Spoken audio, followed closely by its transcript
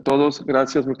Todos,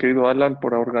 gracias mi querido Alan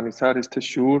por organizar este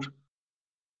shur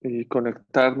y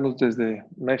conectarnos desde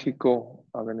México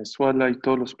a Venezuela y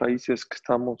todos los países que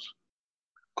estamos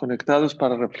conectados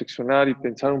para reflexionar y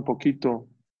pensar un poquito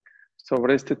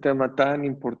sobre este tema tan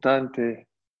importante.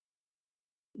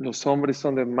 Los hombres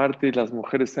son de Marte y las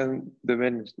mujeres son de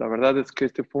Venus. La verdad es que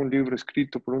este fue un libro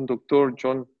escrito por un doctor,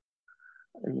 John,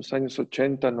 en los años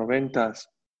 80, 90,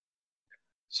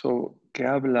 que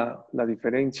habla la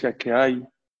diferencia que hay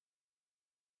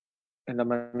en la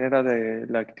manera de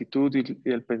la actitud y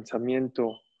el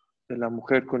pensamiento de la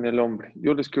mujer con el hombre.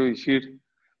 Yo les quiero decir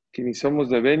que ni somos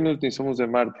de Venus ni somos de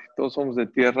Marte, todos somos de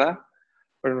Tierra,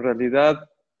 pero en realidad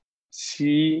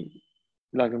sí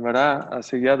la Gemara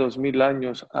hace ya 2000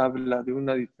 años habla de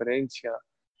una diferencia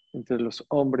entre los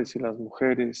hombres y las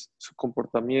mujeres, su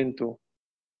comportamiento,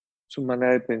 su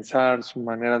manera de pensar, su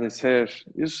manera de ser,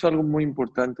 y eso es algo muy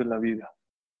importante en la vida.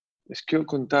 Les quiero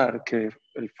contar que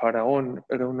el faraón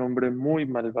era un hombre muy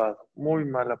malvado, muy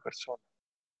mala persona,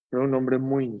 pero un hombre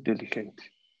muy inteligente,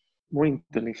 muy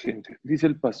inteligente. Dice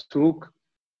el pasuk,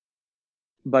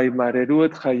 Vaimareru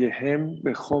et chayehem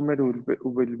bechomer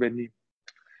ubelbenim.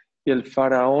 Y el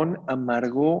faraón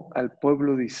amargó al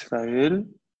pueblo de Israel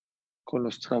con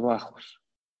los trabajos.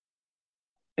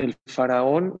 El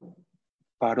faraón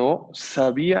paró,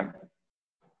 sabía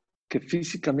que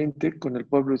físicamente con el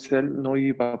pueblo de Israel no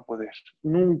iba a poder.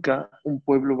 Nunca un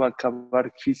pueblo va a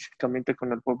acabar físicamente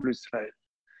con el pueblo de Israel.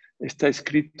 Está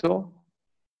escrito,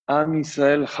 Am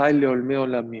Israel Haile Olmeo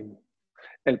Lamim.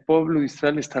 El pueblo de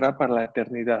Israel estará para la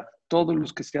eternidad. Todos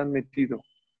los que se han metido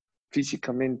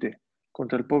físicamente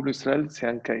contra el pueblo de Israel se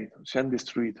han caído, se han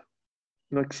destruido.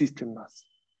 No existen más.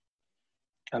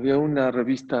 Había una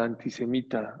revista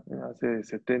antisemita hace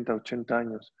 70, 80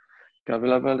 años que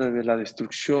hablaba de la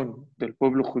destrucción del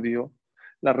pueblo judío.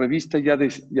 La revista ya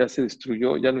se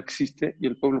destruyó, ya no existe y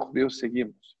el pueblo judío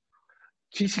seguimos.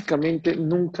 Físicamente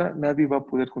nunca nadie va a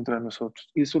poder contra nosotros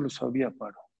y eso lo sabía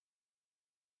Paro.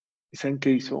 ¿Y saben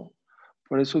qué hizo?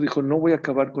 Por eso dijo, no voy a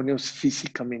acabar con ellos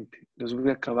físicamente, los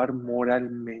voy a acabar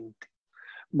moralmente.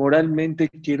 Moralmente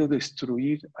quiero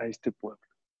destruir a este pueblo.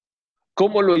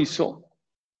 ¿Cómo lo hizo?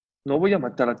 No voy a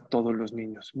matar a todos los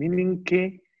niños. Miren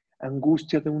qué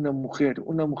angustia de una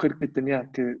mujer que tenía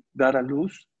que dar a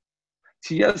luz.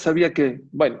 Si ya sabía que,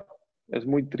 bueno, es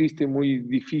muy triste, muy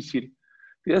difícil,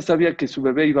 ya sabía que su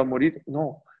bebé iba a morir,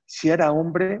 no. Si era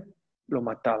hombre, lo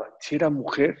mataban. Si era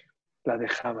mujer, la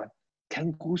dejaban. Qué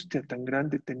angustia tan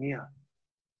grande tenía.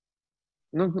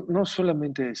 No, no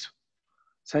solamente eso.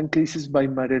 ¿Saben qué dices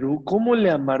Baimareru? ¿Cómo le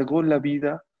amargó la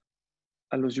vida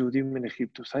a los judíos en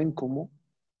Egipto? ¿Saben cómo?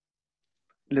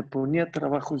 Le ponía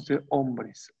trabajos de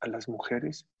hombres a las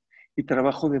mujeres y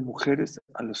trabajo de mujeres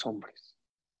a los hombres.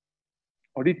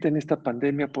 Ahorita en esta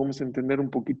pandemia podemos entender un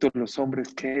poquito los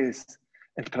hombres qué es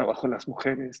el trabajo de las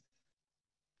mujeres,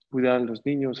 cuidar a los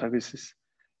niños, a veces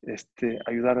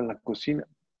ayudar a la cocina.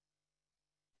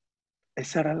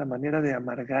 Esa era la manera de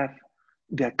amargar,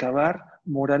 de acabar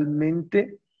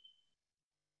moralmente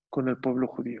con el pueblo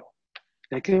judío.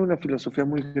 Y aquí hay una filosofía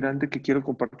muy grande que quiero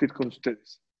compartir con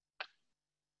ustedes.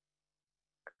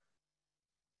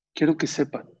 Quiero que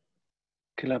sepan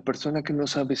que la persona que no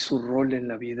sabe su rol en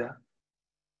la vida,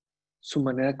 su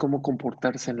manera de cómo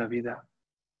comportarse en la vida,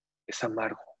 es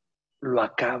amargo. Lo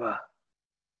acaba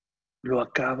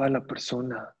la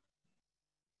persona.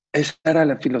 Esa era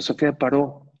la filosofía de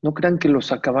Paró. No crean que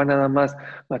los acaba nada más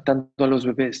matando a los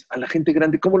bebés, a la gente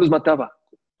grande. ¿Cómo los mataba?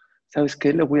 ¿Sabes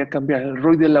qué? Le voy a cambiar. El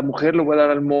rol de la mujer lo voy a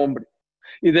dar al hombre.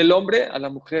 Y del hombre a la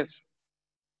mujer.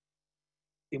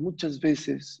 Y muchas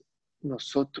veces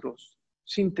nosotros,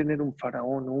 sin tener un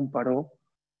faraón o un Paró,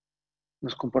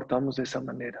 nos comportamos de esa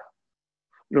manera.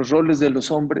 Los roles de los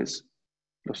hombres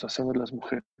los hacemos las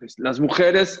mujeres. Las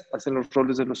mujeres hacen los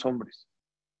roles de los hombres.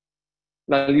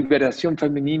 La liberación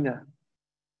femenina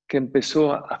que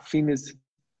empezó a fines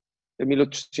de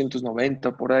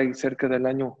 1890, por ahí, cerca del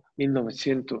año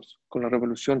 1900, con la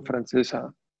Revolución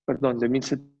Francesa, perdón, de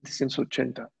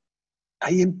 1780.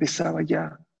 Ahí empezaba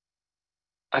ya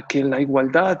a que la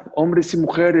igualdad, hombres y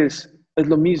mujeres, es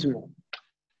lo mismo.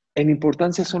 En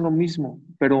importancia son lo mismo,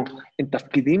 pero en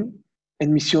tafkidim,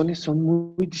 en misiones son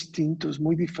muy distintos,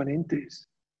 muy diferentes.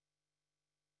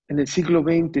 En el siglo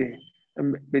XX,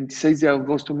 el 26 de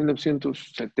agosto de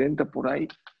 1970, por ahí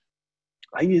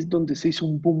es donde se hizo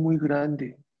un boom muy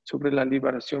grande sobre la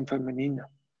liberación femenina.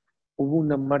 Hubo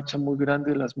una marcha muy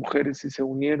grande de las mujeres y se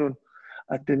unieron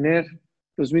a tener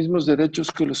los mismos derechos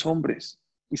que los hombres.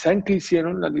 ¿Y saben qué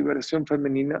hicieron la liberación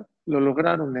femenina? Lo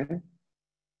lograron, ¿eh?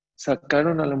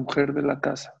 Sacaron a la mujer de la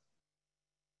casa.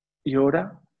 Y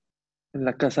ahora En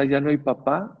la casa ya no hay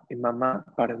papá y mamá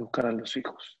para educar a los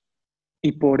hijos.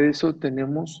 Y por eso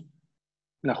tenemos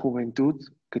la juventud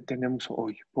que tenemos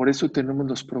hoy. Por eso tenemos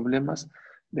los problemas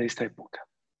de esta época.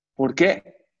 ¿Por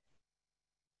qué?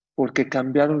 Porque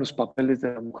cambiaron los papeles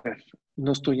de la mujer.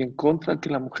 No estoy en contra de que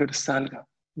la mujer salga.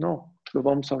 No, lo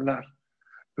vamos a hablar.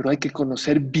 Pero hay que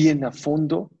conocer bien a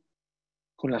fondo,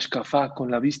 con la shkafá, con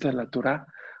la vista de la Torah,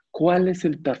 cuál es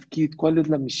el tafkid, cuál es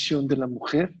la misión de la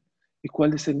mujer y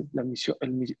cuál es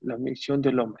la misión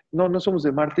del hombre. No, no somos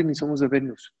de Marte ni somos de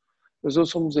Venus. Los dos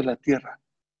somos de la Tierra,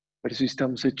 pero sí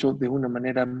estamos hechos de una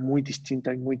manera muy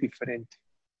distinta y muy diferente.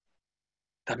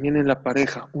 También en la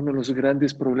pareja, uno de los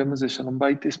grandes problemas de Shalom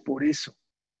Bait es por eso.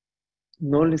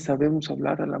 No le sabemos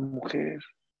hablar a la mujer.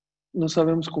 No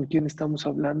sabemos con quién estamos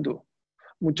hablando.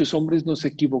 Muchos hombres nos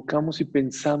equivocamos y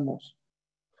pensamos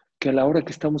que a la hora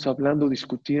que estamos hablando,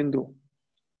 discutiendo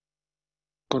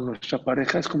con nuestra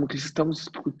pareja, es como que si estamos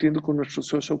discutiendo con nuestro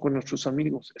socio o con nuestros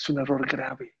amigos. Es un error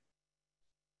grave.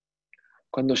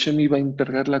 Cuando Hashem iba a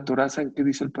entregar la Torah, ¿saben qué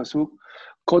dice el pasuk?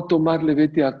 Kotomar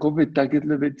levet Jacob vetaget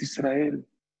levet Israel.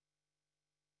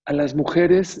 A las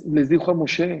mujeres les dijo a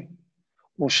Moshe,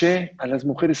 Moshe, a las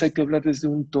mujeres hay que hablarles de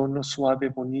un tono suave,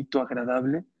 bonito,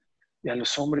 agradable, y a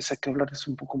los hombres hay que hablarles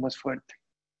un poco más fuerte.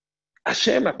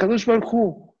 Hashem, Akadosh Baruj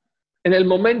Hu, en el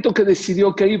momento que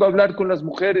decidió que iba a hablar con las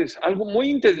mujeres, algo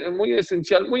muy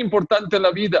esencial, muy importante en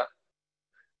la vida,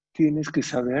 tienes que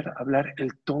saber hablar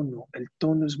el tono. El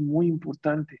tono es muy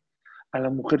importante. A la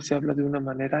mujer se habla de una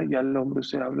manera y al hombre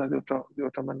se habla de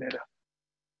otra manera.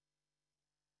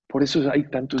 Por eso hay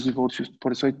tantos divorcios,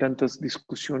 por eso hay tantas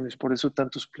discusiones, por eso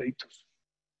tantos pleitos.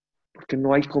 Porque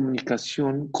no hay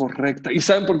comunicación correcta. ¿Y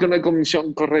saben por qué no hay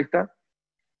comunicación correcta?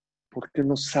 Porque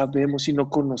no sabemos y no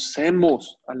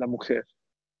conocemos a la mujer.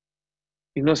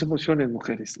 Y no se emocionen,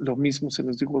 mujeres. Lo mismo se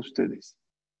los digo a ustedes.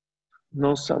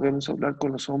 No sabemos hablar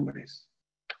con los hombres.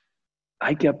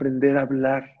 Hay que aprender a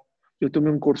hablar. Yo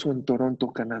tomé un curso en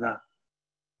Toronto, Canadá,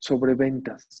 sobre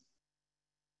ventas.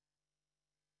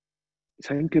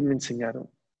 ¿Saben qué me enseñaron?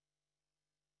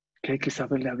 Que hay que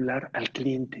saberle hablar al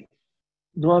cliente.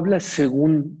 No hablas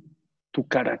según tu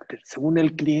carácter, según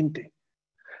el cliente.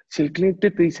 Si el cliente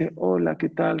te dice, hola, ¿qué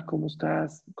tal? ¿Cómo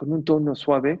estás? Con un tono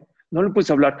suave, no le puedes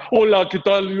hablar, hola, ¿qué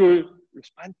tal? Lo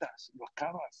espantas, lo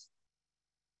acabas.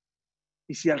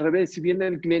 Y si al revés, si viene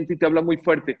el cliente y te habla muy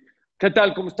fuerte, ¿qué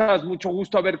tal? ¿Cómo estás? Mucho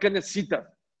gusto, a ver, ¿qué necesitas?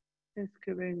 Es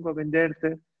que vengo a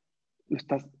venderte.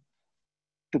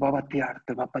 Te va a batear,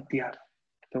 te va a patear,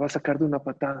 te va a sacar de una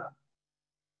patada.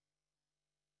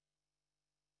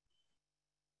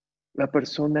 La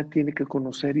persona tiene que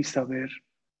conocer y saber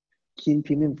quién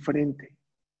tiene enfrente.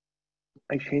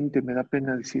 Hay gente, me da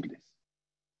pena decirles,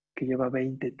 que lleva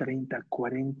 20, 30,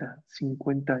 40,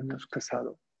 50 años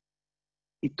casado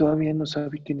y todavía no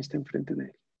sabe quién está enfrente de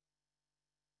él.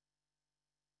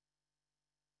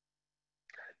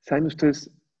 ¿Saben ustedes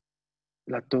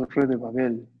la Torre de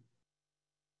Babel?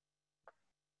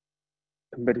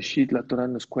 En Bereshit la Torah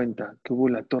nos cuenta que hubo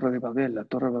la Torre de Babel. La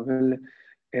Torre de Babel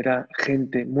era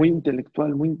gente muy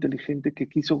intelectual, muy inteligente que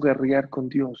quiso guerrear con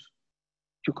Dios.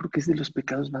 Yo creo que es de los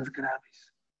pecados más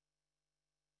graves.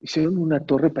 Hicieron una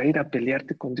torre para ir a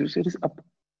pelearte con Dios.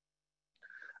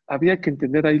 Había que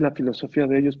entender ahí la filosofía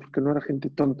de ellos porque no era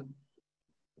gente tonta.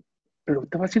 Pero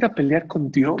te vas a ir a pelear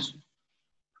con Dios.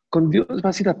 ¿Con Dios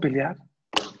vas a ir a pelear?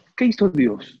 ¿Qué hizo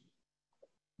Dios?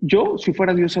 Yo, si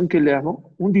fuera Dios, ¿saben qué le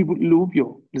hago? Un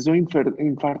diluvio. Les doy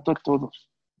infarto a todos.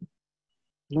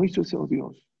 No hizo eso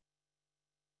Dios.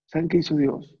 ¿Saben qué hizo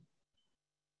Dios?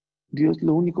 Dios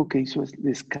lo único que hizo es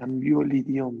les cambió el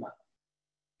idioma.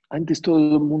 Antes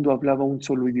todo el mundo hablaba un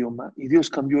solo idioma y Dios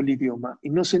cambió el idioma y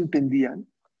no se entendían.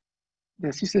 Y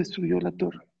así se destruyó la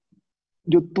torre.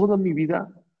 Yo toda mi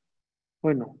vida,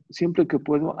 bueno, siempre que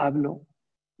puedo hablo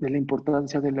de la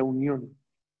importancia de la unión.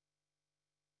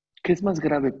 ¿Qué es más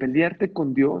grave, pelearte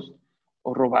con Dios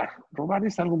o robar? Robar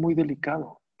es algo muy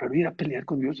delicado, pero ir a pelear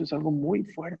con Dios es algo muy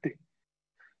fuerte.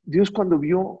 Dios cuando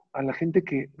vio a la gente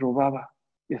que robaba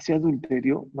y hacía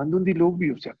adulterio, mandó un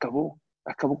diluvio, se acabó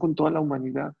con toda la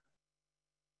humanidad.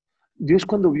 Dios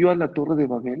cuando vio a la Torre de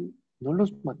Babel, no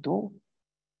los mató.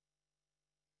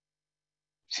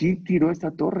 Sí tiró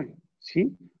esta torre,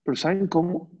 sí, pero ¿saben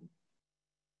cómo?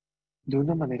 De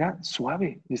una manera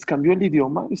suave. Les cambió el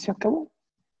idioma y se acabó.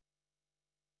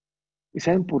 ¿Y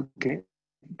saben por qué?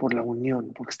 Por la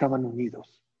unión, porque estaban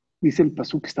unidos. Dice el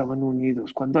pasú que estaban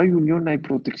unidos. Cuando hay unión hay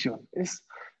protección.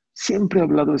 Siempre he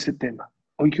hablado de ese tema.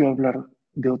 Hoy quiero hablar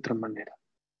de otra manera.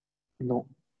 No,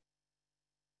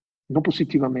 no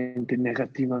positivamente,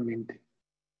 negativamente.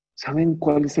 ¿Saben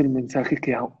cuál es el mensaje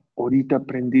que ahorita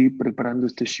aprendí preparando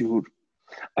este shiur?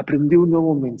 Aprendió un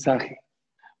nuevo mensaje.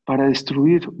 Para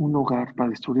destruir un hogar, para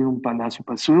destruir un palacio,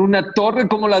 para destruir una torre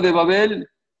como la de Babel,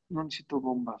 no necesito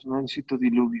bombas, no necesito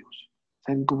diluvios.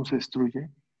 ¿Saben cómo se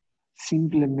destruye?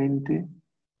 Simplemente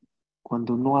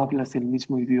cuando no hablas el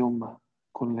mismo idioma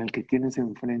con el que tienes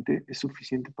enfrente, es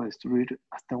suficiente para destruir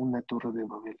hasta una torre de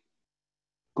Babel.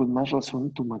 Con más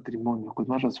razón tu matrimonio, con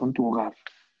más razón tu hogar.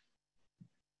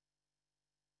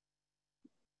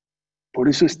 Por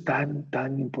eso es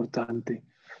tan importante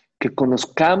que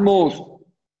conozcamos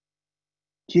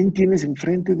quién tienes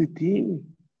enfrente de ti.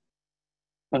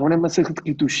 Ahora en Masejet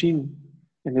Kitushin,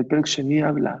 en el Perek Sheni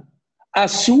habla,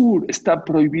 Asur, está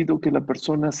prohibido que la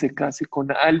persona se case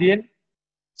con alguien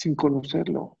sin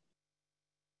conocerlo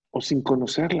o sin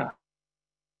conocerla.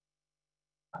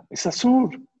 Es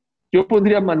Asur. Yo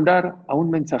podría mandar a un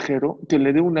mensajero que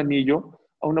le dé un anillo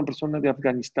a una persona de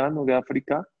Afganistán o de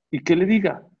África y que le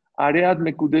diga, Aread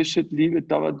Mekudeshet li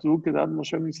betabadzu kedad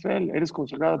Moshe en Israel. Eres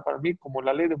consagrada para mí como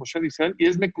la ley de Moshe de Israel y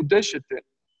es Mekudeshet.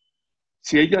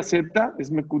 Si ella acepta, es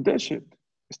Mekudeshet.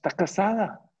 Está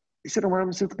casada. Dice Ramón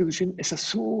Meseret Kedushin, es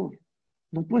azul.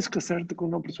 No puedes casarte con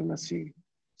una persona así.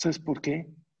 ¿Sabes por qué?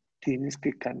 Tienes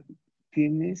que,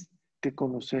 tienes que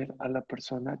conocer a la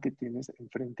persona que tienes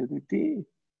enfrente de ti.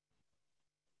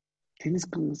 Tienes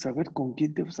que saber con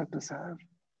quién te vas a casar.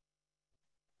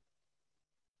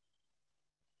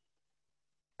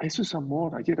 Eso es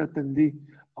amor. Ayer atendí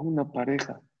a una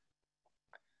pareja.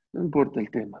 No importa el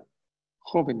tema.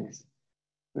 Jóvenes,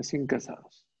 recién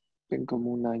casados. Ven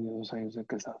como 1 año, 2 años de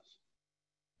casados.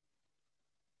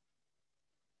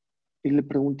 Y le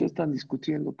pregunté, están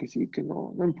discutiendo que sí, que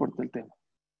no, no importa el tema.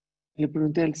 Y le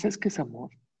pregunté a él, ¿sabes qué es amor?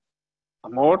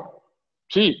 Amor,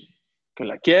 sí, que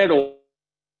la quiero,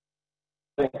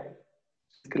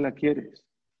 que la quieres,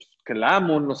 que la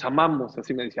amo, nos amamos,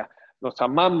 así me decía, nos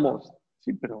amamos.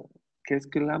 Sí, pero ¿qué es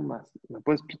que la amas? ¿Me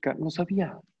puedes explicar? No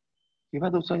sabía. Lleva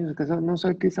 2 años de casado, no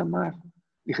sabe qué es amar.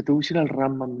 Dije, te voy a decir al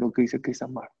Rambam lo que dice que es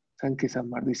amar. ¿Saben qué es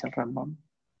amar? Dice el Rambam.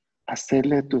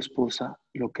 Hacerle a tu esposa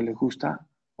lo que le gusta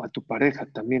o a tu pareja.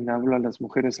 También hablo a las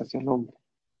mujeres hacia el hombre.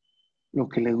 Lo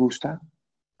que le gusta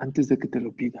antes de que te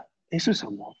lo pida. Eso es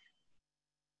amor.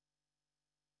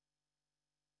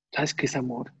 ¿Sabes qué es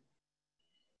amor?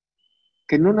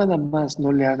 Que no nada más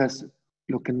no le hagas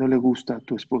lo que no le gusta a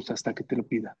tu esposa hasta que te lo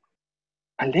pida.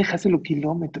 Aléjaselo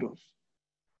kilómetros.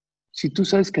 Si tú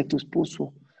sabes que a tu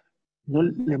esposo no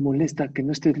le molesta que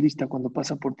no estés lista cuando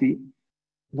pasa por ti,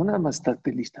 no nada más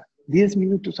estate lista. 10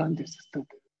 minutos antes.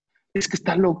 Es que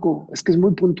está loco, es que es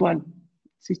muy puntual.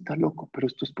 Sí, está loco, pero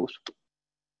es tu esposo.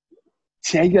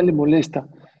 Si a ella le molesta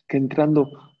que entrando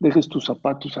dejes tus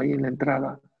zapatos ahí en la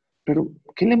entrada, pero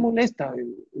 ¿qué le molesta?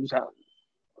 O sea,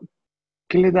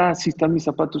 ¿qué le da si están mis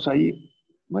zapatos ahí?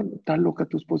 Bueno, está loca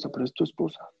tu esposa, pero es tu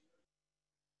esposa.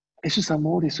 Eso es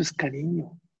amor, eso es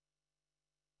cariño.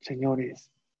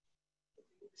 Señores,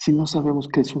 si no sabemos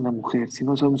qué es una mujer, si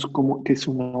no sabemos qué es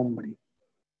un hombre,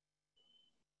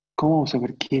 ¿cómo vamos a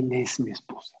saber quién es mi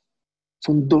esposa?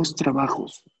 Son 2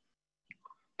 trabajos.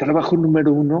 Trabajo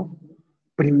número 1,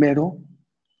 primero,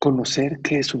 conocer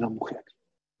qué es una mujer.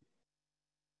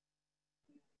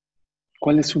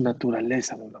 ¿Cuál es su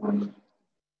naturaleza de una mujer?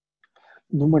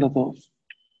 Número 2,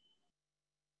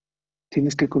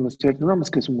 tienes que conocer no nada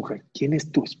más que es su mujer, quién es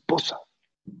tu esposa.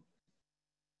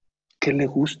 ¿Qué le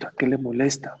gusta? ¿Qué le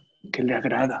molesta? ¿Qué le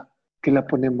agrada? ¿Qué la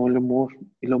pone en mal humor?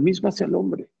 Y lo mismo hacia el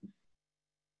hombre.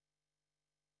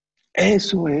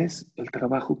 Eso es el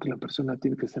trabajo que la persona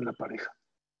tiene que hacer en la pareja.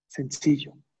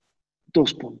 Sencillo.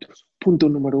 2 puntos. Punto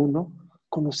número 1,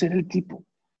 conocer el tipo.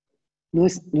 No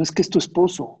es que es tu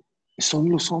esposo, son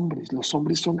los hombres. Los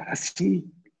hombres son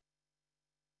así.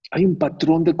 Hay un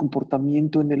patrón de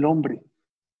comportamiento en el hombre.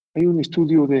 Hay un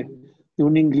estudio de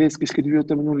un inglés que escribió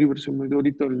también un libro, se me olvidó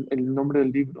ahorita el nombre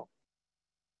del libro,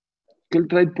 que él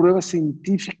trae pruebas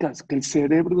científicas que el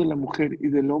cerebro de la mujer y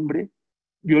del hombre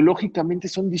biológicamente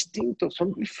son distintos,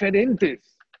 son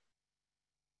diferentes.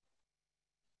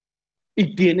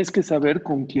 Y tienes que saber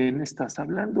con quién estás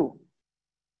hablando.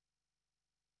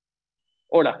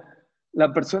 Ahora,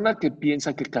 la persona que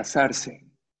piensa que casarse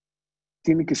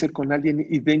tiene que ser con alguien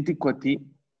idéntico a ti,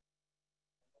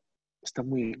 está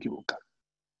muy equivocado.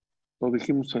 Lo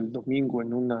dijimos el domingo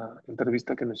en una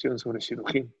entrevista que nos hicieron sobre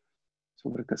cirugía,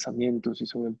 sobre casamientos y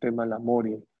sobre el tema del amor.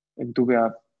 Y en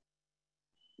TubeApp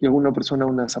llegó una persona a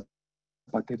una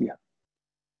zapatería.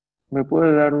 ¿Me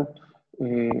puede dar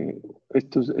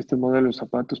este modelo de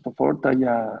zapatos, por favor,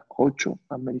 talla 8,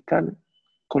 americano,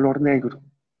 color negro?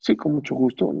 Sí, con mucho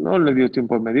gusto. No le dio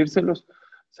tiempo de medírselos,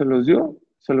 se los dio,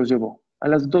 se los llevó. A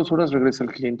las 2 horas regresa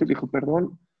el cliente y le dijo,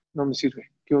 perdón, no me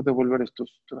sirve, quiero devolver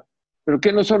estos. ¿Pero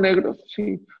qué, no son negros?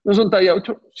 Sí. ¿No son talla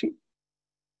 8? Sí.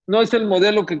 ¿No es el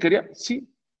modelo que quería?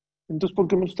 Sí. Entonces, ¿por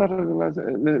qué me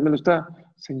lo está?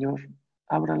 Señor,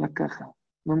 abra la caja.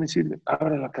 No me sirve.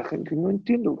 Abra la caja. Que no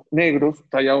entiendo. Negros,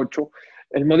 talla 8.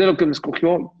 El modelo que me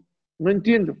escogió, no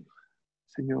entiendo.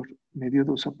 Señor, me dio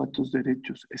 2 zapatos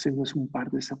derechos. Ese no es un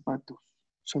par de zapatos.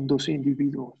 Son 12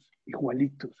 individuos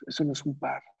igualitos. Eso no es un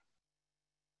par.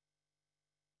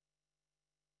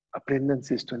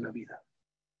 Apréndanse esto en la vida.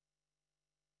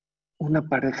 Una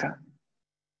pareja,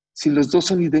 si los dos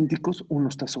son idénticos, uno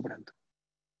está sobrando.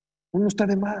 Uno está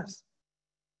de más.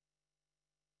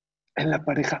 En la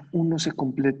pareja, uno se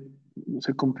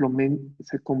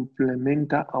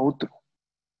complementa a otro.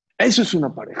 Eso es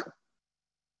una pareja.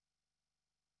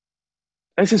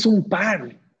 Ese es un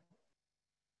par.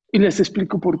 Y les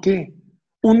explico por qué.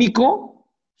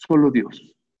 Único, solo Dios.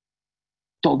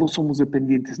 Todos somos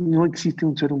dependientes. No existe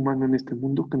un ser humano en este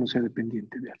mundo que no sea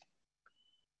dependiente de alguien.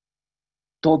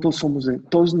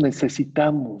 Todos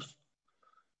necesitamos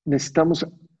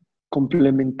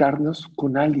complementarnos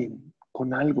con alguien,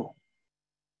 con algo.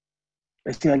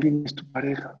 Este alguien es tu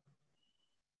pareja.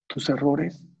 Tus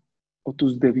errores o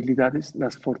tus debilidades,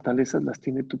 las fortalezas las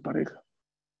tiene tu pareja.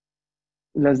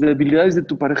 Las debilidades de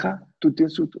tu pareja, tú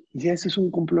tienes y ese es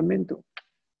un complemento.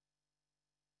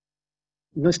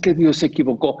 No es que Dios se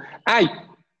equivocó. ¡Ay!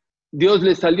 Dios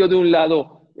le salió de un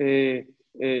lado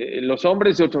los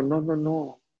hombres y otro. No, no,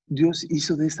 no. Dios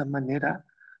hizo de esa manera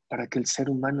para que el ser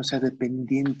humano sea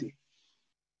dependiente.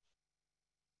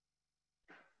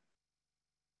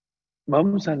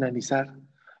 Vamos a analizar.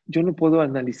 Yo no puedo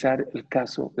analizar el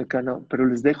caso de cada uno, pero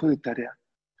les dejo de tarea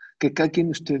que cada quien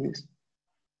de ustedes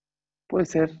puede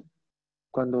ser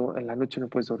cuando en la noche no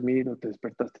puedes dormir o te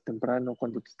despertaste temprano,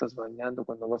 cuando te estás bañando,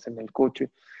 cuando vas en el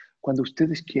coche, cuando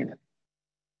ustedes quieran,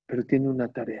 pero tienen una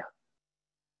tarea.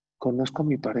 ¿Conozco a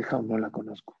mi pareja o no la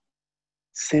conozco?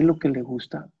 ¿Sé lo que le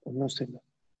gusta o no sé?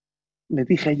 Le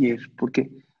dije ayer,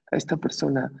 porque a esta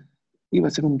persona iba a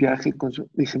hacer un viaje con su...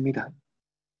 Dije, mira,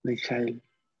 le dije a él,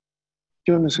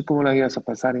 yo no sé cómo la vayas a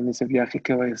pasar en ese viaje,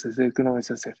 qué vayas a hacer, qué no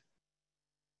vas a hacer,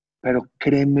 pero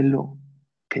créemelo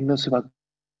que no se va a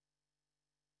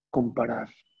comparar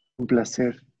un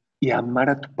placer y amar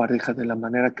a tu pareja de la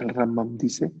manera que el Rambam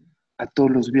dice, a todos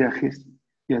los viajes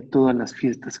y a todas las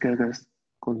fiestas que hagas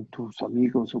con tus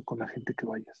amigos o con la gente que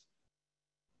vayas.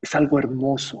 Es algo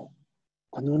hermoso.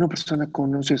 Cuando una persona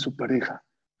conoce a su pareja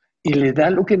y le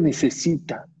da lo que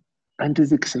necesita antes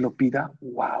de que se lo pida,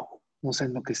 wow, no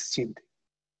saben lo que se siente.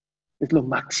 Es lo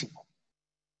máximo.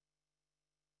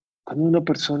 Cuando una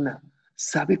persona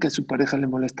sabe que a su pareja le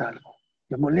molesta algo,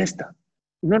 le molesta,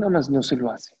 y no nada más no se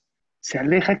lo hace, se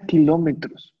aleja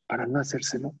kilómetros para no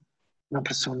hacérselo, una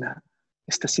persona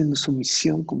está haciendo su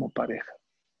misión como pareja.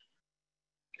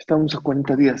 Estamos a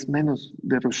 40 días menos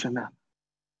de Rosh Hashanah.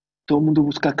 Todo el mundo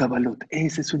busca Kabbalot.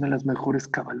 Esa es una de las mejores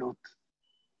Kabbalot.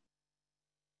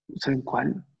 ¿Saben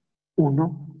cuál?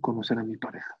 Uno, conocer a mi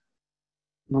pareja.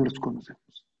 No los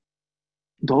conocemos.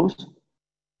 Dos,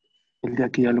 el día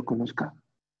que ya lo conozca,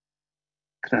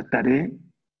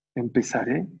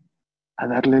 empezaré a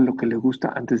darle lo que le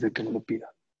gusta antes de que me lo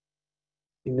pida.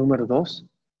 Y número dos,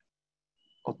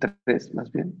 o tres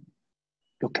más bien,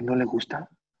 lo que no le gusta,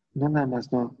 no nada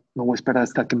más no voy a esperar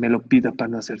hasta que me lo pida para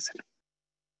no hacérselo.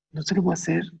 No se lo voy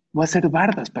a hacer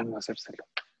bardas para no hacérselo.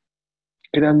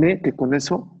 Créanme que con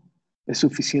eso es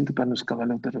suficiente para los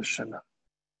cabalot de Rosh Hashanah.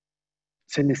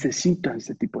 Se necesita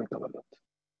ese tipo de cabalot.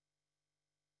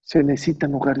 Se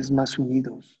necesitan hogares más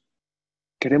unidos.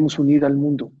 Queremos unir al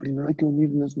mundo. Primero hay que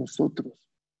unirnos nosotros.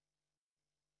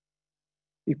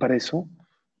 Y para eso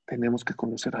tenemos que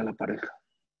conocer a la pareja.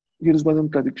 Yo les voy a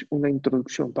dar una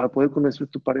introducción. Para poder conocer a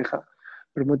tu pareja,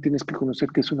 primero tienes que conocer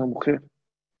qué es una mujer.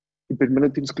 Y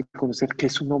primero tienes que conocer qué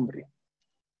es un hombre.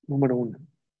 Número uno.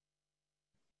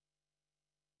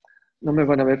 No me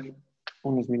van a ver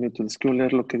unos minutos. Les quiero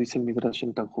leer lo que dice el Midrash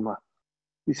en Tanjumá.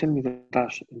 Dice el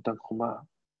Midrash en Tanjumá.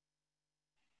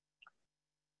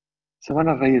 Se van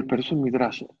a reír, pero es un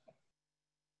Midrash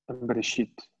en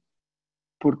Bereshit.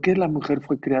 ¿Por qué la mujer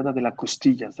fue creada de la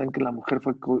costilla? ¿Saben que la mujer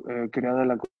fue creada de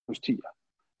la costilla?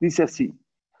 Dice así.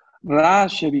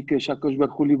 Rashi bikesh HaKadosh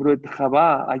Baruj Hu libró et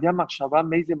Javá, allá machshavá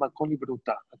meide makon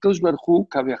libruta. HaKadosh Baruj Hu,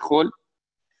 Kaviahol,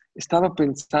 estaba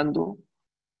pensando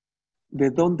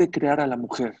de dónde crear a la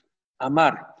mujer.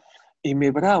 Amar. Y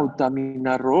mebrau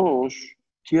taminarosh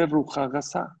tierruja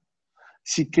gasa.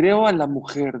 Si creo a la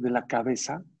mujer de la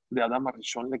cabeza, de Adam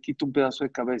Rishon, le quito un pedazo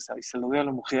de cabeza y se lo doy a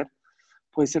la mujer,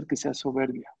 puede ser que sea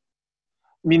soberbia.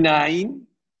 Minain,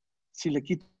 si le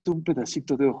quito un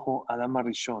pedacito de ojo a Adam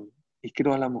Rishon y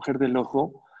creo a la mujer del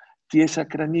ojo, tiesa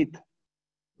cranit.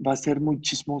 va a ser muy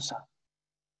chismosa.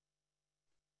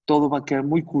 Todo va a quedar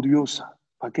muy curiosa.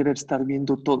 Va a querer estar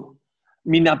viendo todo.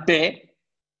 Minapé,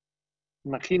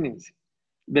 imagínense,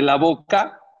 de la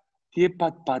boca,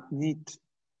 tiepat patnit.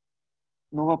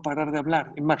 No va a parar de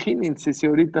hablar. Imagínense si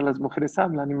ahorita las mujeres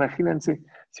hablan. Imagínense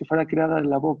si fuera creada de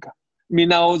la boca.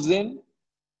 Minaozen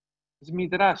es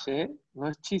midrash, ¿eh? No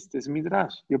es chiste, es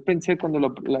midrash. Yo pensé cuando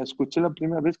la escuché la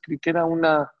primera vez, creí que era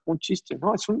un chiste.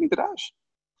 No, es un midrash.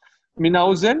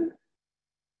 Minaozen,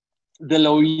 del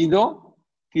oído,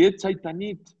 tiet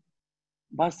chaitanit.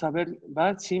 Vas a ver, va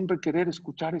a siempre querer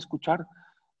escuchar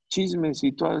chismes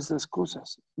y todas esas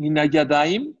cosas.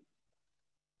 Minayadaim,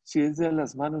 si es de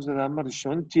las manos de Dama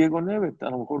Rishon, Tiego Nevet, a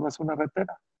lo mejor va a ser una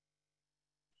ratera.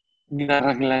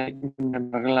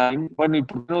 Minaraglaim, bueno, y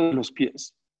por uno de los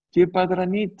pies. Tie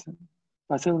Padranit,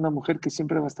 va a ser una mujer que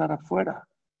siempre va a estar afuera.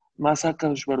 Masa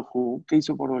Kadosh Baruj Hu, ¿qué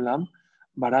hizo Borolam?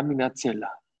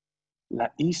 Baraminatzela.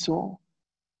 La hizo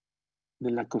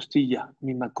de la costilla,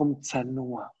 Mimakom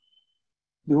Tzanua,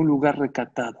 de un lugar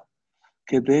recatado.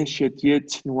 Que de Shetiet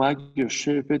Tzanua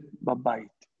Yoshevet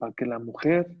Babait, para que la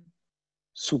mujer,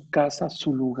 su casa,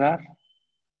 su lugar,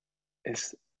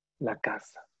 es la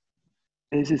casa.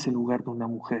 Ese es el lugar de una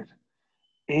mujer.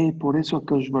 Por eso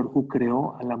Akash Barhu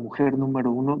creó a la mujer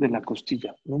número uno de la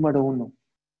costilla. Número uno,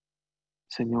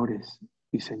 señores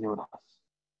y señoras.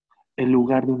 El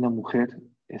lugar de una mujer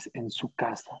es en su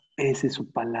casa. Ese es su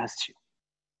palacio.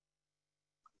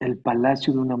 El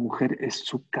palacio de una mujer es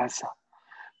su casa.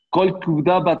 Kol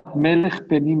Kudabat Melech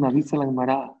Penima, dice la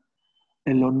Gemara.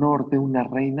 El honor de una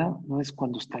reina no es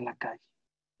cuando está en la calle.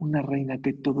 Una reina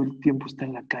que todo el tiempo está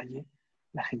en la calle,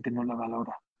 la gente no la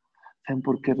valora. ¿Saben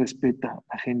por qué respeta a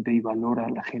la gente y valora a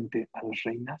la gente a las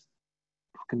reinas?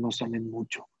 Porque no salen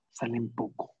mucho, salen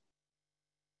poco.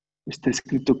 Está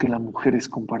escrito que la mujer es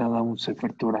comparada a un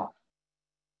Sefer Torah.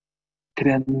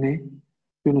 Créanme,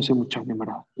 yo no sé mucho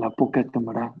Gemara. La poca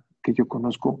Gemara que yo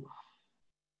conozco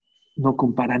no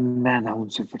compara nada a un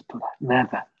Sefer Torah.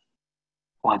 Nada.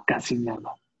 O a casi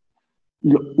nada.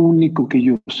 Lo único que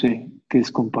yo sé que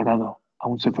es comparado a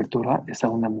un Sefer Torah es a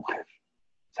una mujer.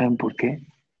 ¿Saben por qué?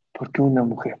 Porque una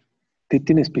mujer. ¿Qué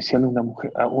tiene especial una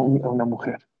mujer, a una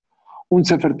mujer? Un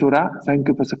Sefer Torah, ¿saben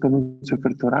qué pasa con un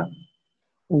Sefer Torah?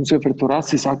 Un Sefer Torah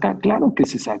se saca, claro que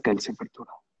se saca el Sefer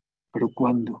Torah. Pero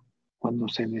 ¿cuándo? Cuando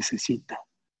se necesita.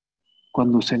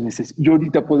 Cuando se necesita. Yo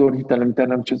ahorita puedo, la mitad de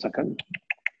la noche sacar.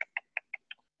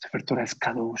 Sefer Torah es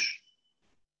Kadosh.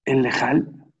 El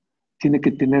Lejal tiene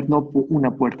que tener no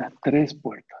una puerta, 3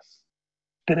 puertas.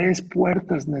 3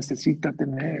 puertas necesita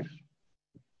tener.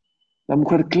 La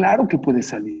mujer, claro que puede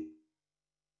salir.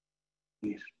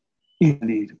 Y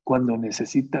salir cuando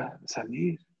necesita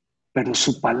salir. Pero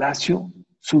su palacio,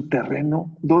 su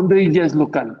terreno, ¿dónde ella es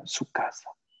local? Su casa.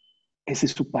 Ese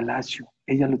es su palacio.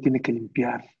 Ella lo tiene que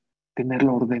limpiar,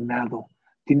 tenerlo ordenado.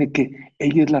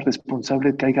 Ella es la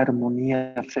responsable de que haya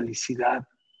armonía, felicidad.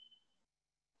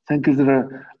 ¿Saben qué es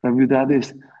la viudad?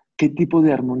 ¿Qué tipo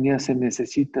de armonía se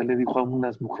necesita? Le dijo a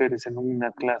unas mujeres en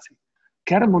una clase.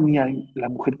 ¿Qué armonía la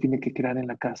mujer tiene que crear en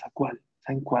la casa? ¿Cuál?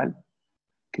 ¿Saben cuál?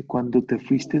 Que cuando te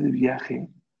fuiste de viaje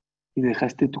y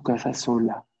dejaste tu casa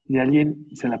sola y a alguien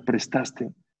se la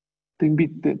prestaste,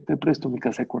 te presto mi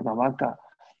casa de Cuernavaca,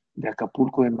 de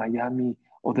Acapulco, de Miami,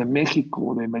 o de México,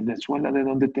 o de Venezuela, de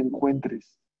donde te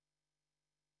encuentres.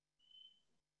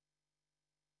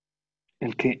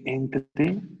 El que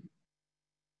entre,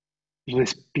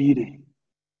 respire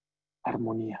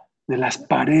armonía. De las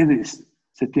paredes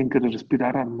se tiene que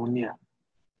respirar armonía.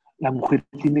 La mujer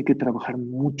tiene que trabajar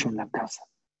mucho en la casa,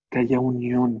 que haya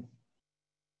unión.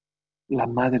 La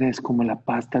madre es como la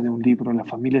pasta de un libro, la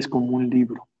familia es como un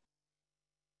libro.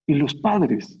 Y los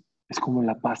padres es como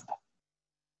la pasta.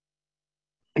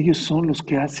 Ellos son los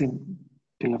que hacen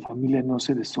que la familia no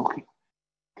se deshoje,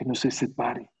 que no se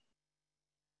separe.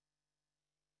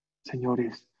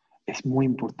 Señores, es muy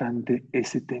importante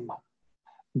ese tema.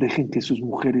 Dejen que sus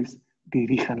mujeres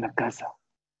dirijan la casa.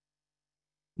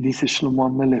 Dice Shlomo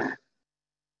Amelech.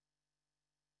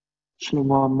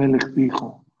 Shlomo Amelech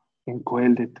dijo en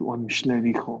Coelet o en Mishle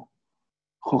dijo,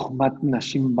 Chochmat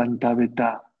Nashim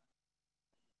Bantabeta.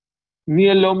 Ni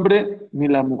el hombre ni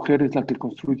la mujer es la que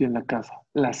construye la casa.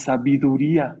 La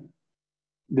sabiduría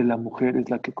de la mujer es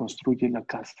la que construye la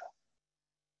casa.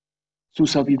 Su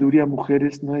sabiduría,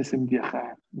 mujeres, no es en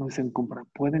viajar, no es en comprar.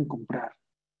 Pueden comprar.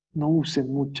 No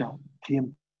usen mucho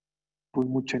tiempo y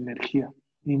mucha energía,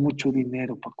 ni mucho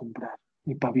dinero para comprar,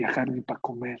 ni para viajar, ni para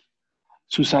comer.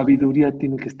 Su sabiduría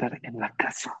tiene que estar en la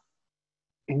casa,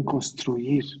 en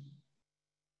construir.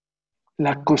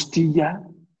 La costilla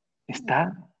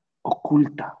está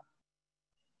oculta.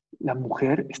 La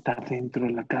mujer está dentro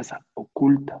de la casa,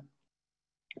 oculta.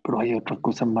 Pero hay otra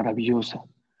cosa maravillosa.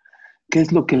 ¿Qué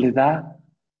es lo que le da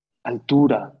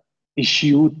altura y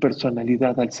shiut,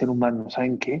 personalidad al ser humano?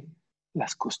 ¿Saben qué?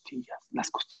 Las costillas.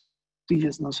 Las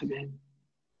costillas no se ven,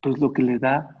 pero es lo que le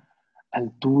da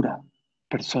altura,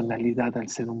 personalidad al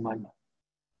ser humano.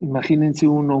 Imagínense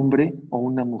un hombre o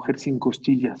una mujer sin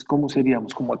costillas. ¿Cómo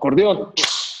seríamos? Como acordeón.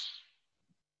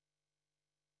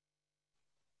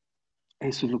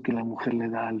 Eso es lo que la mujer le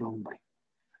da al hombre.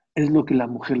 Es lo que la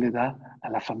mujer le da a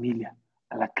la familia,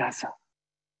 a la casa.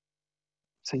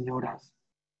 Señoras,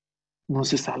 no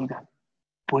se salgan.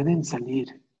 Pueden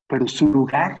salir, pero su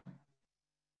lugar,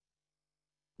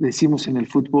 decimos en el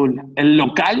fútbol, el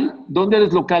local, ¿dónde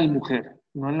eres local, mujer?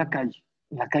 No en la calle.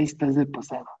 En la calle estás de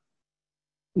pasada.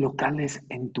 Local es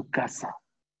en tu casa.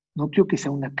 No quiero que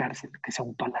sea una cárcel, que sea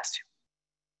un palacio.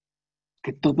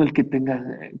 Que todo el que tenga,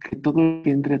 que todo el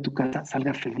que entre a tu casa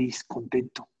salga feliz,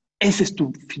 contento. Esa es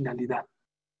tu finalidad.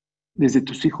 Desde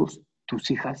tus hijos, tus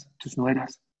hijas, tus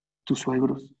nueras, tus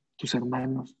suegros, tus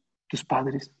hermanos, tus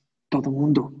padres, todo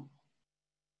mundo.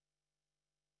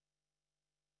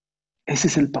 Ese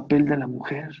es el papel de la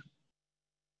mujer.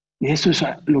 Y eso es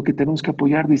lo que tenemos que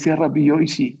apoyar, dice Rabbi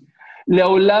Yosi.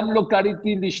 Leolam lo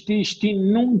kariti lishti ishti,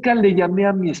 nunca le llamé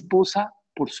a mi esposa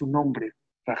por su nombre,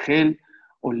 Rachel,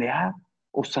 o Lea,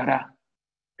 o Sara.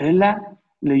 Ella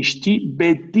le ishti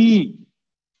Betty.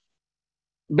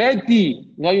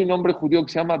 Betty, no hay un nombre judío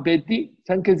que se llama Betty.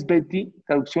 ¿Saben qué es Betty?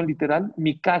 Traducción literal,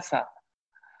 mi casa.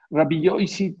 Rabbi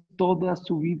Yosi toda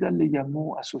su vida le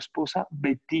llamó a su esposa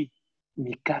Betty,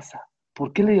 mi casa.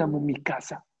 ¿Por qué le llamó mi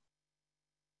casa?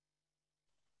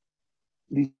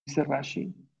 Dice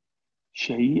Rashi,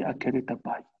 Shei Akeret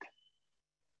Abayit,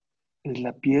 es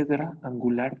la piedra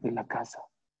angular de la casa.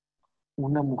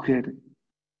 Una mujer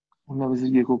una vez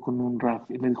llegó con un raf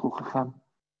y le dijo, Jajam,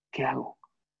 ¿qué hago?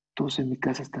 Todos en mi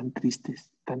casa están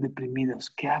tristes, están deprimidos,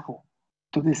 ¿qué hago?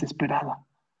 Estoy desesperada.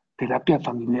 Terapia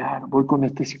familiar, voy con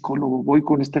este psicólogo, voy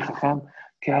con este Jajam,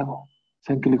 ¿qué hago?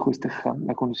 ¿Saben qué le dijo este Jajam?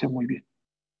 La conocía muy bien.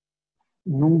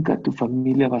 Nunca tu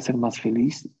familia va a ser más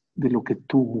feliz de lo que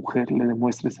tú, mujer, le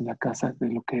demuestres en la casa de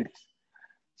lo que eres.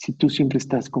 Si tú siempre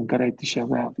estás con cara de Tisha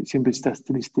B'Av y siempre estás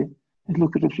triste, es lo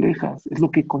que reflejas, es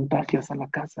lo que contagias a la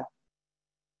casa.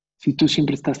 Si tú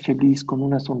siempre estás feliz con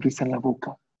una sonrisa en la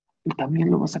boca, él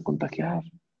también lo vas a contagiar.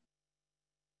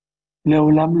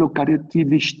 Leolam lo kareti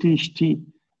lishti ishti,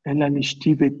 el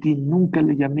anishti beti, nunca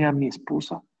le llamé a mi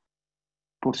esposa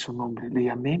por su nombre, le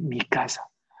llamé mi casa,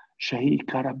 Shai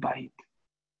Karabait.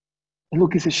 Es lo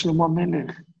que dice Shlomo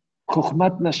Amelech.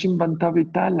 Chochmat Nashim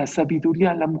Bantaveta, la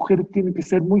sabiduría, la mujer tiene que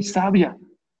ser muy sabia.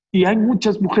 Y hay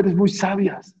muchas mujeres muy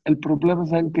sabias. El problema,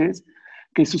 ¿saben qué es?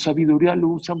 Que su sabiduría lo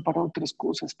usan para otras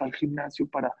cosas, para el gimnasio,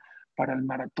 para el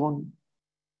maratón.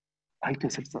 Hay que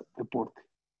hacer deporte.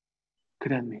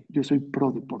 Créanme, yo soy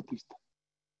pro deportista,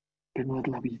 que no es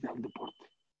la vida el deporte.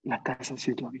 La casa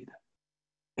sí es la vida.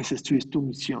 Esa es tu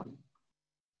misión.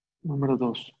 Número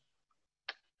 2.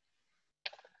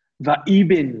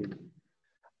 Va'iben.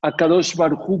 Akadosh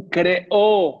Baruj Hu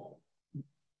creó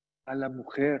a la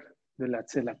mujer de la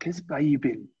tzela. ¿Qué es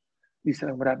Va'iben? Dice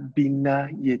la Gemara, Bina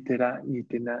Yetera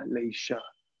Yetena Leisha.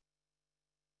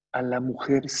 A la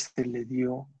mujer se le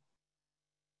dio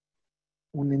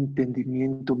un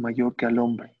entendimiento mayor que al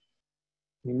hombre.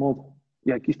 Ni modo.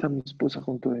 Y aquí está mi esposa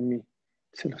junto de mí.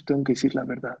 Se los tengo que decir la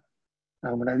verdad.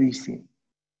 La Gemara dice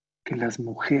que las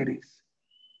mujeres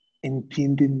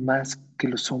entienden más que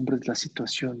los hombres las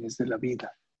situaciones de la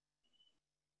vida.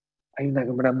 Hay una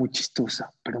Gemara muy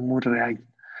chistosa, pero muy real.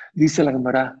 Dice la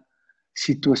Gemara,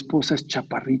 si tu esposa es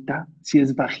chaparrita, si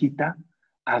es bajita,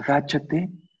 agáchate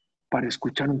para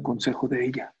escuchar un consejo de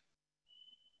ella.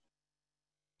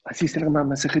 Así se llama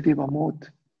Masejet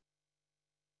Yevamot.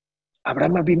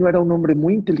 Abraham Avinu era un hombre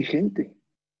muy inteligente.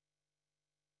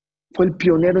 Fue el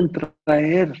pionero en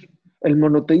traer el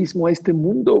monoteísmo a este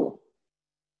mundo.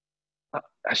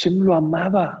 Hashem lo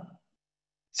amaba.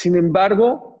 Sin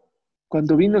embargo,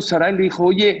 cuando vino Sarai le dijo,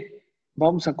 oye,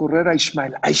 vamos a correr a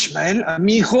Ismael. ¿A Ismael? ¿A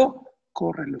mi hijo?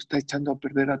 Corre, lo está echando a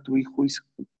perder a tu hijo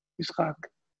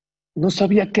Isaac. No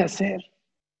sabía qué hacer.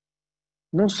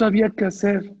 No sabía qué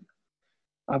hacer.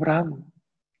 Abraham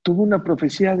tuvo una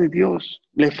profecía de Dios.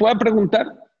 Le fue a preguntar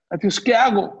a Dios, ¿qué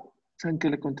hago? ¿Saben qué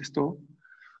le contestó?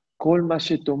 Kol ma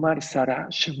shetomar Sara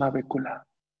shema bekola.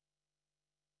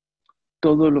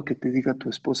 Todo lo que te diga tu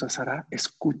esposa Sara,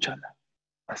 escúchala.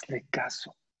 Hazle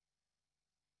caso.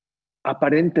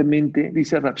 Aparentemente,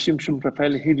 dice Rav Shimshon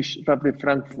Rafael Hirsch, Rav de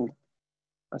Frankfurt,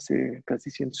 hace casi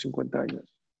 150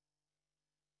 años.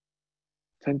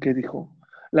 ¿Saben qué dijo?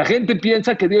 La gente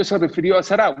piensa que Dios se refirió a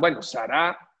Sara. Bueno,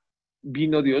 Sara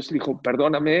Vino Dios, le dijo,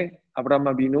 perdóname,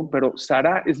 Abraham vino, pero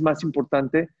Sara es más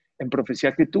importante en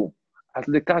profecía que tú.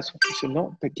 Hazle caso. Dice,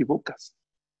 no, te equivocas.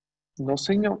 No,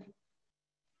 señor.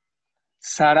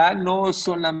 Sara no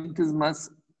solamente es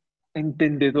más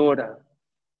entendedora.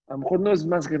 A lo mejor no es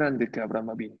más grande que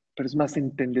Abraham vino, pero es más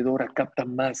entendedora, capta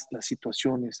más las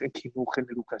situaciones en en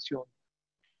educación,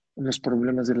 en los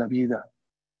problemas de la vida.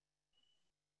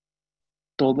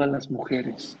 Todas las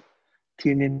mujeres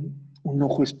tienen un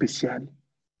ojo especial,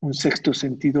 un sexto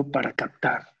sentido para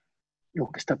captar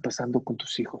lo que está pasando con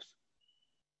tus hijos,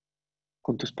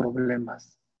 con tus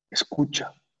problemas.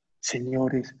 Escucha,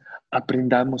 señores,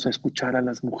 aprendamos a escuchar a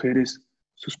las mujeres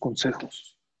sus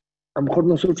consejos. A lo mejor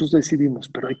nosotros decidimos,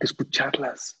 pero hay que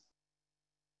escucharlas.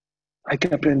 Hay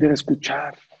que aprender a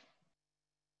escuchar.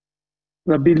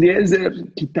 Rabbi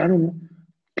Eliezer quitaron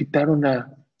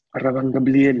a Rabban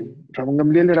Gamliel. Rabban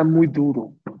Gamliel era muy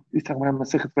duro. Esta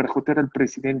Masejet Berajot era el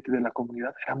presidente de la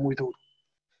comunidad, era muy duro.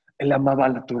 Él amaba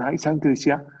la Torah y saben que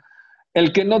decía,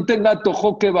 el que no tenga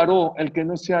tojoque varó, el que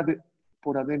no sea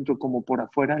por adentro como por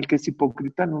afuera, el que es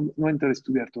hipócrita no entra a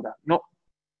estudiar Torah. No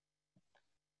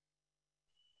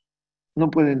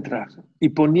puede entrar. Y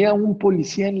ponía un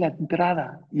policía en la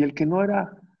entrada y el que no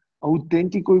era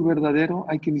auténtico y verdadero,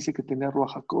 hay quien dice que tenía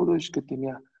Ruach HaKodesh, que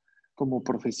tenía como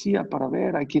profecía para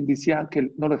ver, hay quien decía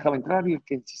que no lo dejaba entrar y el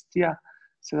que insistía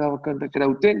se daba cuenta que era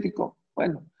auténtico.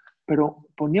 Bueno, pero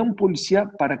ponía un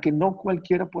policía para que no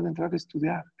cualquiera pueda entrar a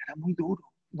estudiar. Era muy duro,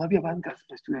 no había bancas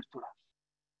para estudiar Torah.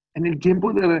 En el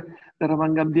tiempo de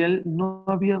Rabban Gamliel no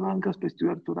había bancas para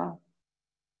estudiar Torah.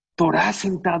 Torah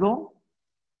sentado.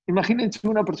 Imagínense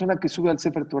una persona que sube al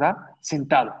Sefer Torah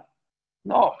sentado.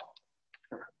 No,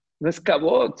 no es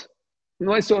cabot,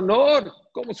 no es honor.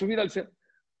 ¿Cómo subir al Sefer?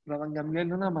 Rabban Gamliel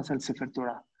no nada más al Sefer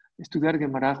Torah. Estudiar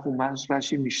Gemara, Humash,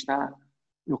 Rashi, Mishnah,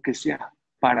 lo que sea,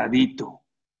 paradito,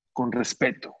 con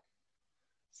respeto.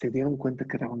 Se dieron cuenta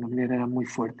que Rabban Gamliel era muy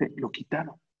fuerte, lo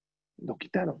quitaron.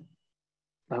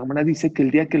 La Gemara dice que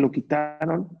el día que lo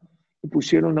quitaron y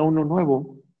pusieron a uno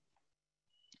nuevo,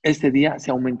 este día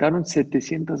se aumentaron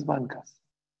 700 bancas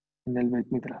en el Beit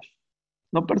Midrash.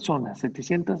 No personas,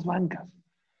 700 bancas.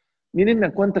 Miren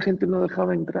a cuánta gente no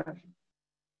dejaba entrar.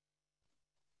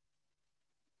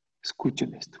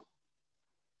 Escuchen esto.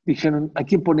 Dijeron, ¿a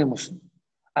quién ponemos?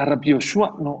 ¿A Rabbi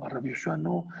Yoshua? No, a Rabbi Yoshua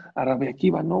no. ¿A Rabbi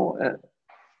Akiva? No.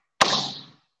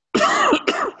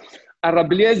 A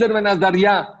Rabbi Eliezer Ben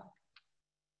Azariah,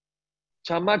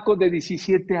 chamaco de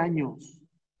 17 años.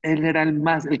 Él era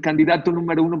el candidato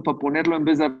número 1 para ponerlo en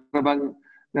vez de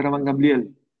Rabban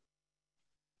Gamliel.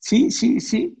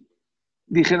 Sí.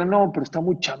 Dijeron, no, pero está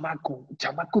muy chamaco.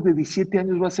 Chamaco de 17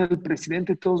 años va a ser el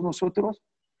presidente de todos nosotros.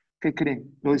 ¿Qué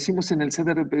creen? Lo decimos en el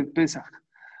Seder de Pesach.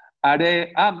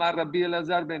 Amar Rabbi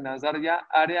Elazar Ben Azariah,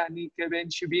 are ani keben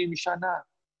shivim shana.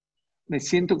 Me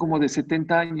siento como de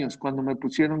 70 años cuando me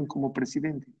pusieron como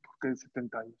presidente. ¿Por qué de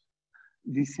 70 años?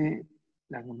 Dice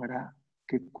la Gemara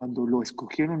que cuando lo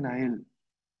escogieron a él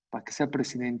para que sea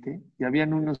presidente, y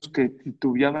habían unos que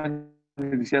titubeaban y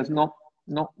decías, no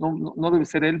debe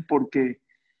ser él porque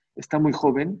está muy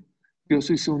joven. Dios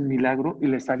hizo un milagro y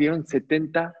le salieron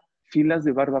 70 filas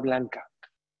de barba blanca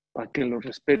para que lo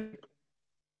respete.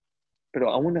 Pero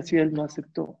aún así él no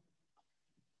aceptó.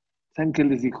 ¿Saben qué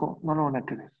les dijo? No lo van a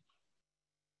creer.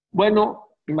 Bueno,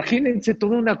 imagínense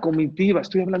toda una comitiva,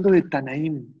 estoy hablando de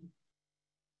Tanaim,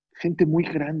 gente muy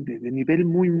grande, de nivel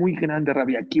muy grande,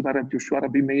 Rabbi Akiva, Rabbi Yoshua,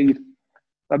 Rabbi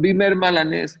Meir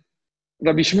Malanés,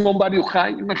 Rabbi Shimon Bar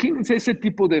Yochai, imagínense ese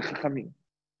tipo de jajamín.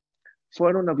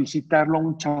 Fueron a visitarlo a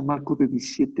un chamaco de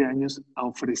 17 años a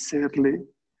ofrecerle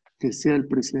que sea el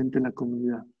presidente de la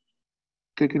comunidad.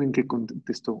 ¿Qué creen que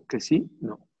contestó? ¿Que sí?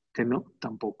 No. ¿Que no?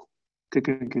 Tampoco. ¿Qué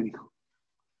creen que dijo?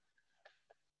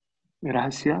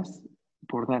 Gracias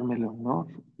por darme el honor.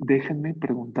 Déjenme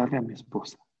preguntarle a mi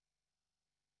esposa.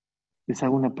 Les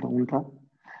hago una pregunta.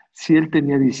 Si él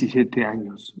tenía 17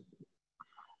 años,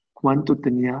 ¿cuánto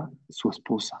tenía su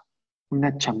esposa?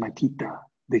 Una chamaquita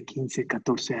de 15,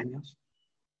 14 años.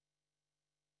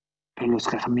 Pero los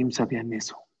jajamim sabían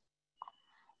eso.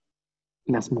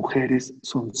 Las mujeres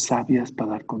son sabias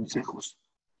para dar consejos.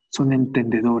 Son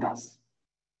entendedoras.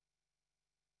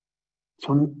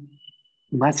 Son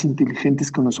más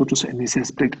inteligentes que nosotros en ese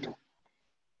aspecto.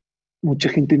 Mucha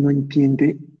gente no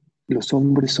entiende, los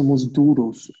hombres somos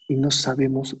duros y no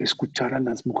sabemos escuchar a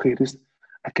las mujeres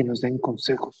a que nos den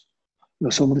consejos.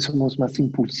 Los hombres somos más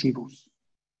impulsivos,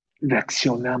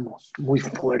 reaccionamos muy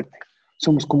fuerte.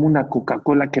 Somos como una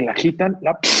Coca-Cola que la agitan,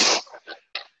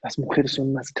 las mujeres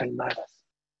son más calmadas,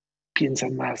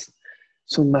 piensan más,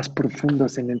 son más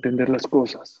profundas en entender las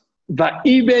cosas. Va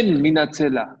Iben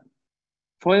Minatzela.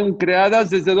 ¿Fueron creadas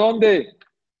desde dónde?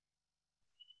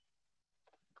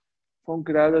 Fueron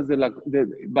creadas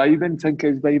Vaiven, ¿saben qué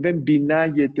es? Vaiven Binah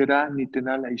Yetera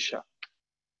Nitena Laisha.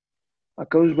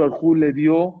 Akadosh Baruj Hu le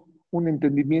dio un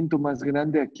entendimiento más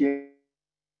grande a quién,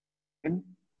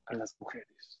 a las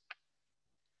mujeres.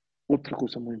 Otra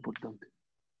cosa muy importante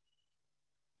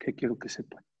que quiero que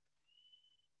sepan.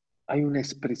 Hay una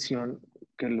expresión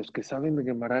que los que saben de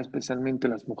Gemara, especialmente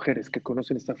las mujeres que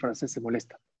conocen esta frase, se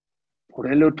molestan.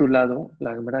 Por el otro lado,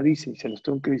 la Gemara dice, y se los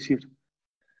tengo que decir,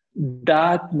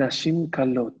 Dat Nashim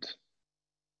Kalot.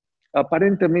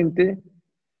 Aparentemente,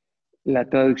 la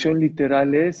traducción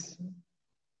literal es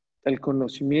el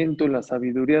conocimiento, la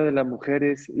sabiduría de la mujer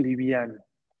es liviano.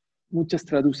 Muchas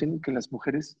traducen que las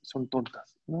mujeres son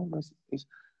tontas. No, no es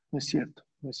cierto,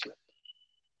 no es cierto.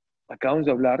 Acabamos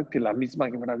de hablar que la misma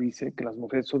Gemara dice que las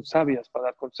mujeres son sabias para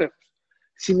dar consejos.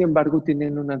 Sin embargo,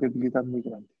 tienen una debilidad muy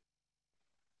grande.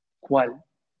 ¿Cuál?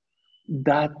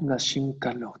 Dat Nashim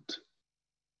Kalot.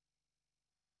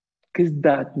 ¿Qué es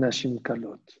Dat Nashim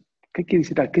Kalot? ¿Qué quiere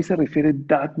decir? ¿A qué se refiere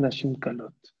Dat Nashim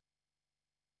Kalot?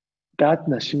 Dat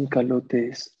Nashim Kalot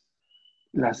es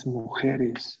las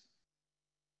mujeres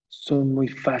son muy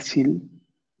fácil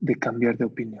de cambiar de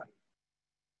opinión.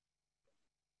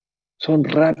 Son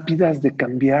rápidas de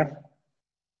cambiar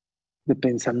de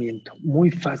pensamiento,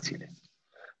 muy fáciles.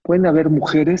 Pueden haber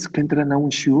mujeres que entran a un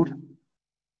shur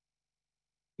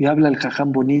y habla el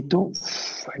jajam bonito,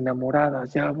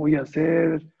 enamoradas, ya voy a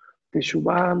hacer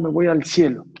teshuvá, me voy al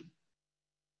cielo.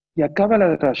 Y acaba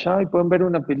la drashá y pueden ver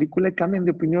una película y cambian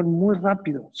de opinión muy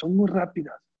rápido, son muy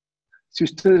rápidas. Si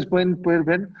ustedes pueden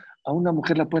ver, a una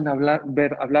mujer la pueden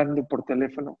ver hablando por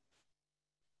teléfono,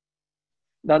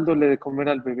 dándole de comer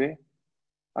al bebé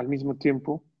al mismo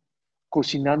tiempo,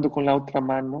 cocinando con la otra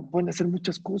mano, pueden hacer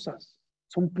muchas cosas.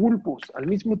 Son pulpos, al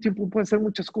mismo tiempo pueden hacer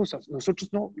muchas cosas.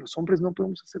 Nosotros no, los hombres no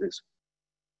podemos hacer eso.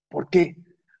 ¿Por qué?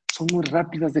 Son muy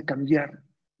rápidas de cambiar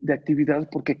de actividad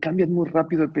porque cambian muy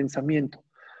rápido el pensamiento.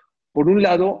 Por un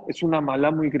lado, es una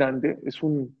mala muy grande, es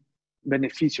un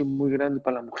beneficio muy grande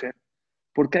para la mujer.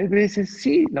 Porque hay veces,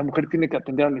 sí, la mujer tiene que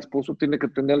atender al esposo, tiene que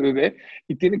atender al bebé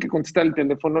y tiene que contestar el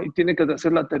teléfono y tiene que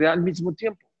hacer la tarea al mismo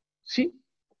tiempo. Sí,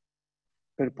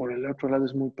 pero por el otro lado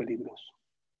es muy peligroso.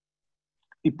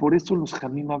 Y por eso los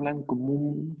jamim hablan como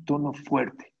un tono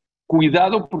fuerte.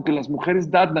 Cuidado porque las mujeres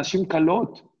dat nashim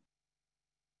kalot.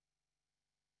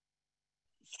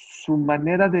 Su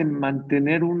manera de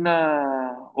mantener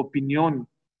una opinión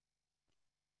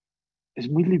es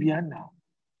muy liviana.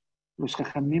 Los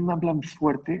jajamim hablan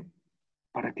fuerte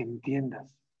para que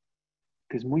entiendas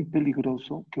que es muy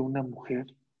peligroso que una mujer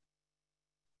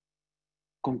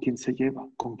con quien se lleva,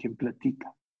 con quien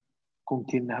platica, con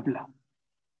quien habla.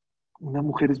 Una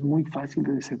mujer es muy fácil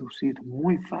de seducir,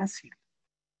 muy fácil.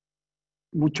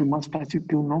 Mucho más fácil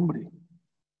que un hombre.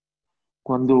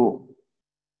 Cuando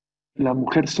la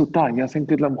mujer sotá, ya saben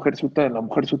que es la mujer sotá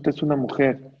es una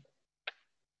mujer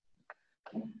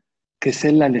que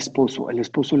cela al esposo. El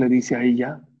esposo le dice a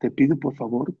ella, te pido por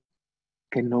favor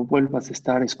que no vuelvas a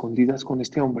estar escondidas con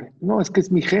este hombre. No, es que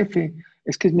es mi jefe,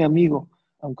 es que es mi amigo.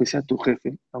 Aunque sea tu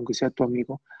jefe, aunque sea tu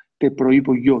amigo, te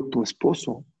prohíbo yo, tu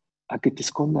esposo, a que te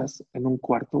escondas en un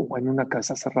cuarto o en una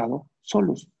casa cerrado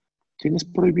solos. Tienes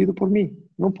prohibido por mí,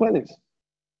 no puedes.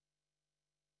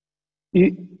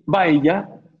 Y va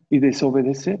ella y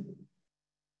desobedece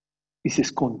y se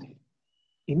esconde.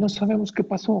 Y no sabemos qué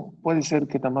pasó. Puede ser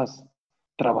que nada más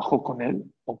trabajó con él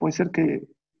o puede ser que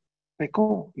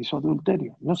pecó, hizo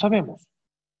adulterio. No sabemos.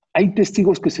 ¿Hay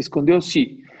testigos que se escondió?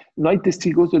 Sí. No hay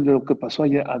testigos de lo que pasó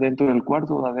allá adentro del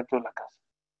cuarto o adentro de la casa.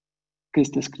 ¿Qué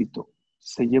está escrito?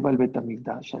 Se lleva el Bet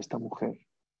Hamikdash a esta mujer.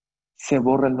 Se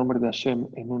borra el nombre de Hashem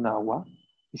en un agua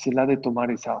y se la ha de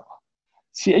tomar esa agua.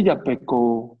 Si ella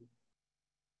pecó,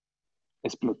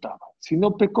 explotaba. Si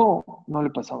no pecó, no le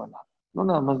pasaba nada. No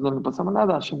nada más no le pasaba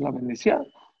nada, Hashem la bendecía.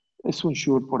 Es un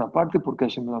shur por aparte porque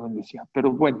Hashem la bendecía.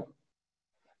 Pero bueno,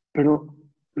 pero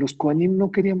los Kohanim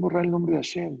no querían borrar el nombre de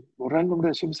Hashem. Borrar el nombre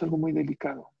de Hashem es algo muy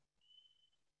delicado.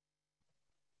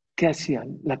 ¿Qué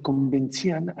hacían? La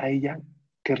convencían a ella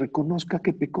que reconozca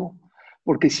que pecó.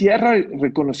 Porque si ella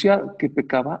reconocía que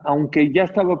pecaba, aunque ya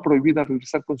estaba prohibida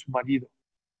regresar con su marido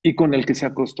y con el que se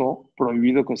acostó,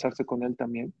 prohibido casarse con él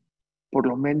también, por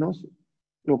lo menos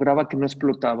lograba que no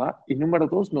explotaba. Y número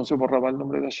 2, no se borraba el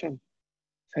nombre de Hashem.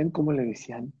 ¿Saben cómo le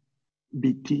decían?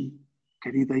 Biti,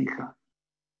 querida hija,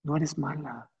 no eres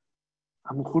mala.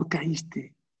 A lo mejor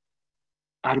caíste.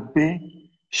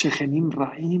 Arbe Shechenim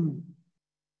Rahim.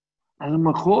 A lo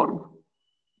mejor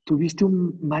tuviste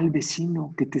un mal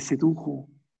vecino que te sedujo.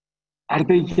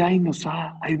 Arbe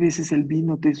Yainosá. Hay veces el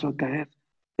vino te hizo caer.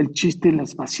 El chiste,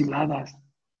 las vaciladas.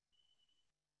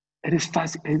 Eres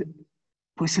fácil.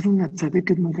 Puede ser una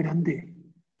tzadeket muy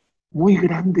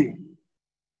grande,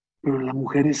 pero la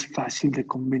mujer es fácil de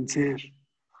convencer,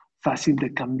 fácil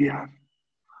de cambiar.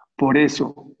 Por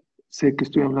eso sé que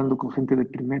estoy hablando con gente de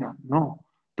primera, no,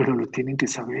 pero lo tienen que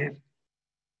saber.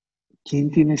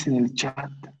 ¿Quién tienes en el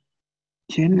chat?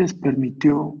 ¿Quién les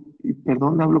permitió, y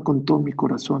perdón, hablo con todo mi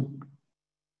corazón,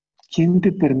 quién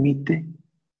te permite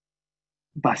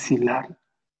vacilar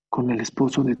con el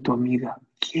esposo de tu amiga?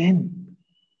 ¿Quién?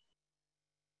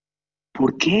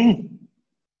 ¿Por qué?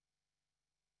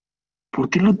 ¿Por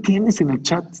qué lo tienes en el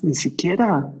chat? Ni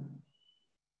siquiera.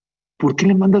 ¿Por qué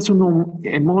le mandas un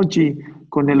emoji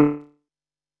con el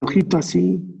ojito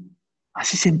así?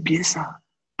 Así se empieza.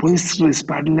 Puedes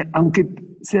resparle, aunque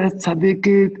seas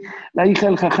Tzadeket, la hija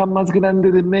del jajá más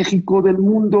grande de México, del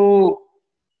mundo.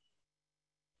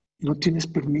 No tienes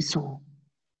permiso.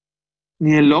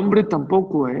 Ni el hombre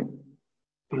tampoco, ¿eh?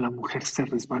 Pero la mujer se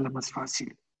resbala más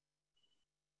fácil.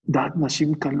 Dad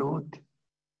Nashim Kalot.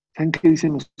 ¿Saben qué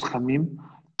dicen los Jamim?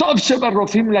 Tov Sheba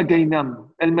Rofim la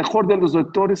Geinam. El mejor de los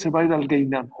doctores se va a ir al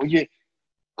Geinam. Oye,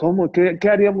 ¿cómo? ¿Qué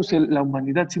haríamos la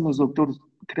humanidad sin los doctores?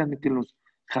 Créanme que los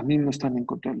Jamim no están en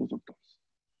contra de los doctores.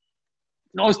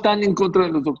 No están en contra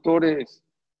de los doctores.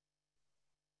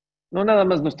 No nada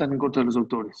más no están en contra de los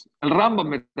doctores. El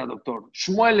Rambam era doctor.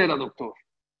 Shmuel era doctor.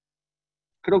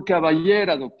 Creo que Abaye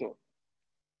era doctor.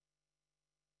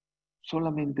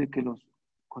 Solamente que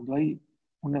cuando hay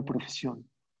una profesión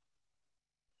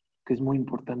que es muy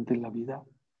importante en la vida,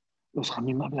 los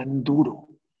Jamim hablan duro.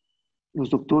 Los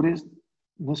doctores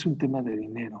no es un tema de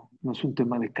dinero, no es un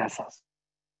tema de casas.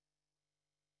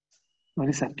 No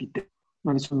eres arquitecto,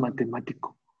 no eres un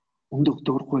matemático. Un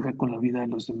doctor juega con la vida de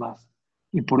los demás.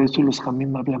 Y por eso los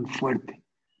Jamim hablan fuerte.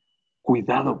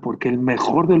 Cuidado, porque el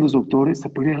mejor de los doctores se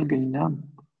puede ir al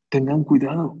Geinam. Tengan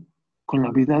cuidado. Con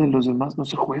la vida de los demás no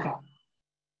se juega.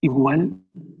 Igual,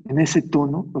 en ese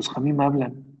tono, los Jamim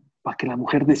hablan para que la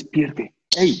mujer despierte.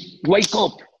 ¡Hey, wake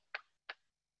up!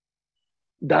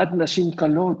 Dad Nashim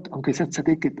Kalot, aunque seas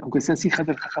tzadeket, aunque seas hija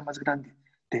del jajá más grande,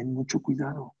 ten mucho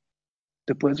cuidado.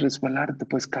 Te puedes resbalar, te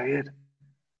puedes caer.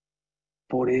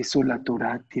 Por eso la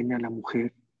Torah tiene a la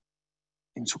mujer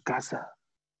en su casa.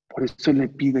 Por eso le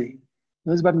pide,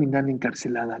 no es Barminan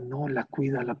encarcelada, no, la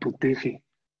cuida, la protege.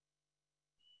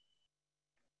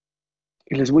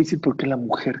 Y les voy a decir por qué la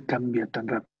mujer cambia tan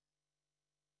rápido.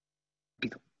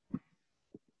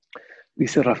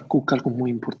 Dice Rav Kook algo muy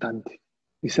importante.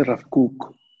 Dice Rav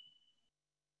Kook,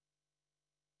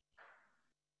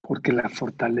 porque la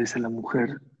fortaleza de la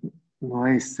mujer no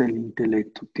es el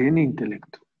intelecto, tiene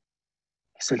intelecto,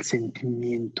 es el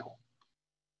sentimiento.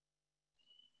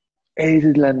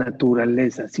 Es la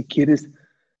naturaleza. Si quieres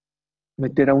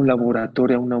meter a un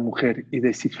laboratorio a una mujer y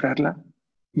descifrarla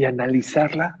y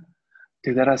analizarla,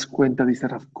 te darás cuenta, dice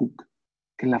Rav Kook,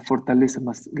 que la fortaleza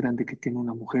más grande que tiene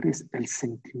una mujer es el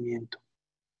sentimiento.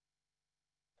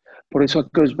 Por eso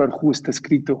Akash Barhu está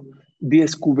escrito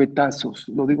 10 cubetazos,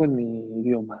 lo digo en mi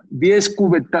idioma, 10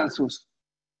 cubetazos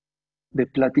de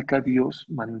plática Dios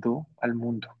mandó al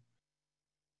mundo.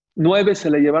 9 se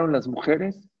le llevaron las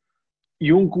mujeres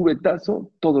y un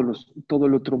cubetazo todo el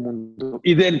otro mundo.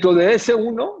 Y dentro de ese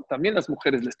uno, también las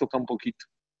mujeres les toca un poquito.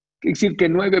 Quiere decir que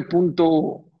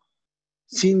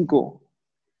 9.5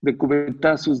 de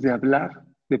cubetazos de hablar,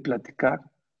 de platicar,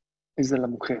 es de la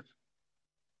mujer.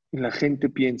 Y la gente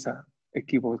piensa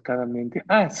equivocadamente,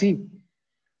 sí,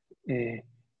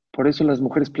 por eso las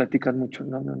mujeres platican mucho.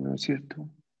 No, no, no es cierto.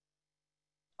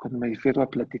 Cuando me refiero a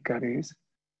platicar es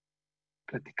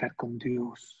platicar con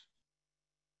Dios.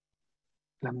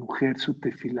 La mujer, su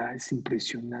tefilá es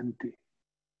impresionante.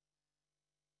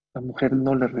 La mujer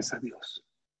no le reza a Dios.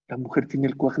 La mujer tiene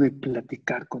el coraje de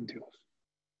platicar con Dios,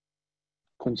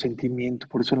 con sentimiento.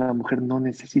 Por eso la mujer no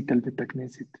necesita el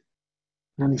Betacneset,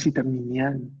 no necesita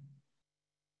minyan.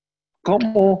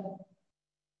 ¿Cómo?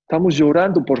 Estamos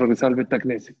llorando por regresar al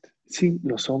Betacneset. Sí,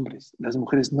 los hombres, las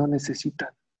mujeres no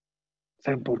necesitan.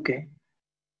 ¿Saben por qué?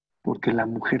 Porque la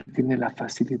mujer tiene la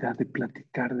facilidad de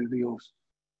platicar de Dios,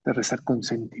 de rezar con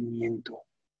sentimiento.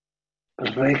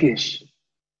 El regesh.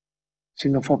 Si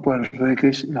no fuera por el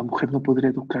regesh, la mujer no podría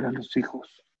educar a los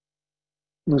hijos.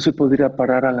 No se podría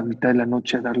parar a la mitad de la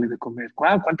noche a darle de comer.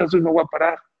 ¿Cuántas veces me voy a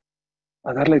parar?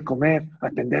 A darle de comer, a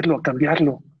atenderlo, a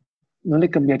cambiarlo. No le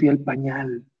cambiaría el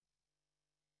pañal.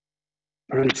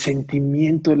 Pero el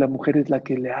sentimiento de la mujer es la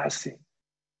que le hace.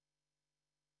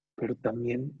 Pero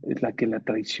también es la que la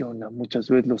traiciona. Muchas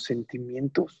veces los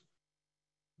sentimientos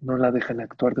no la dejan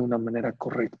actuar de una manera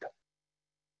correcta.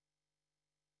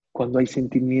 Cuando hay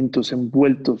sentimientos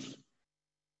envueltos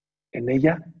en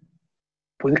ella,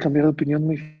 puede cambiar de opinión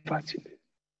muy fácil.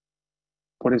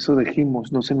 Por eso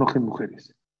dijimos, no se enojen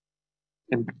mujeres.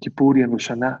 En Kippur y en Rosh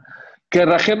Hashanah. Que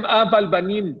Rahem Ab al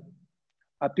Banim.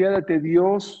 Apiádate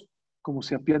Dios como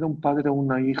se apiada un padre a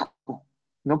un hijo.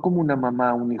 No como una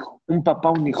mamá a un hijo. Un papá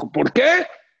a un hijo. ¿Por qué?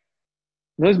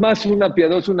 ¿No es más una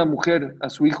piadosa una mujer a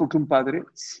su hijo que un padre?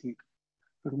 Sí.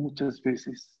 Pero muchas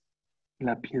veces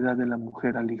la piedad de la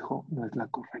mujer al hijo no es la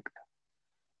correcta.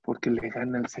 Porque le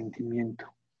gana el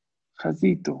sentimiento.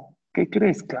 Jazito, que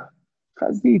crezca.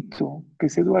 Jazito, que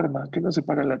se duerma, que no se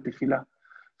para la tefilá.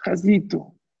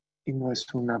 Jazito. Y no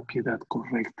es una piedad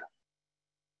correcta.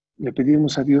 Le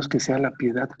pedimos a Dios que sea la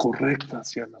piedad correcta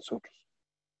hacia nosotros.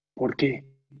 ¿Por qué?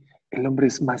 El hombre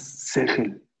es más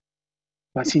segel,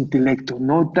 más intelecto,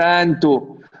 no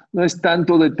es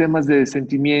tanto de temas de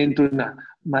sentimiento,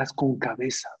 más con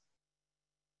cabeza.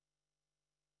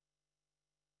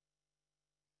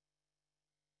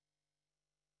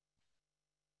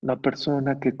 Una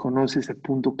persona que conoce ese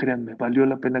punto, créanme, valió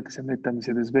la pena que se metan y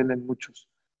se desvelen muchos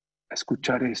a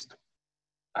escuchar esto.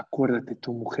 Acuérdate,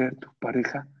 tu mujer, tu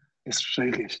pareja, es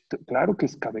regesh. Claro que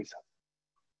es cabeza,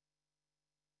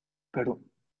 pero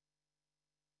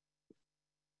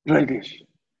regesh.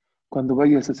 Cuando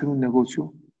vayas a hacer un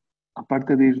negocio,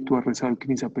 aparte de ir tú a rezar al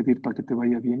Knis a pedir para que te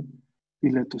vaya bien,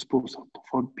 dile a tu esposa, por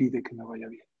favor, pide que me vaya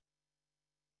bien.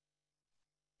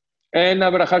 En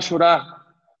Abraha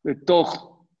Shorah, Betoch,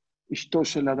 Ishto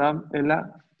Shel Adam,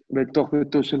 Ela, Betoch,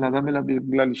 Betoch Shel Adam, Ela,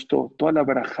 Biglal Ishto. Toda la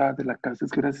Abraha de la casa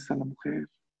es gracias a la mujer.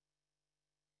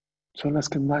 Son las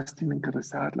que más tienen que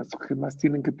rezar, las que más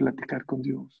tienen que platicar con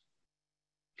Dios.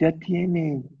 Ya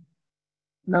tienen.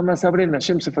 Nada más abren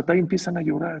Hashem Sefatá y empiezan a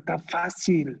llorar. Está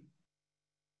fácil.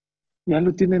 Ya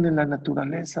lo tienen en la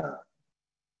naturaleza.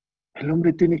 El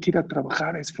hombre tiene que ir a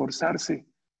trabajar, a esforzarse.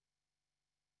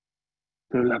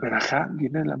 Pero la verajá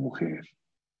viene de la mujer.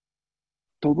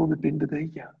 Todo depende de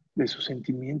ella, de su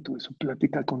sentimiento, de su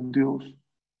plática con Dios.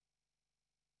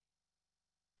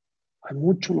 Hay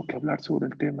mucho lo que hablar sobre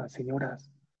el tema,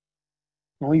 señoras.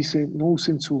 No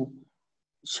usen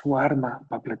su arma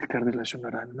para platicar de la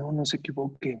Shonara. No se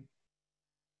equivoquen.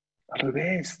 Al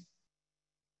revés.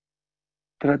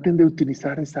 Traten de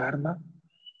utilizar esa arma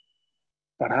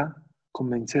para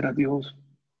convencer a Dios,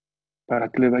 para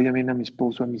que le vaya bien a mi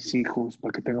esposo, a mis hijos,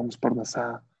 para que tengamos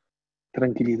parnasá,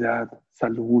 tranquilidad,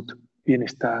 salud,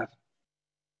 bienestar.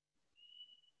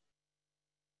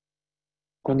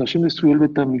 Cuando Hashem destruyó el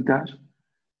Betamigdash,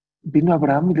 vino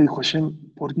Abraham y le dijo a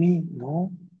Hashem, por mí,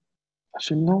 no.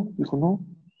 Hashem no, dijo no.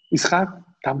 Isaac,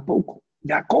 tampoco.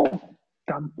 Jacob,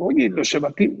 tampoco. Oye, los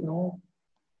Shebatim, no.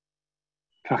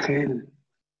 Rachel,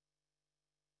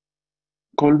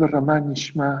 Kol Berramán,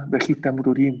 Ishma, Bejita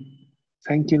Mururim.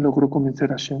 ¿Saben quién logró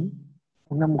convencer a Hashem?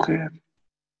 Una mujer.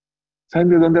 ¿Saben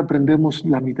de dónde aprendemos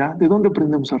la mitad? ¿De dónde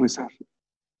aprendemos a rezar?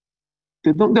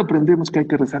 ¿De dónde aprendemos que hay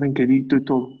que rezar en quedito y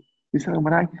todo? Dice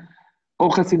Amaray,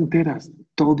 hojas enteras,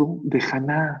 todo de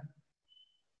Haná,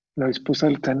 la esposa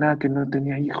del Caná que no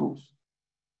tenía hijos.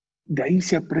 De ahí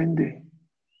se aprende.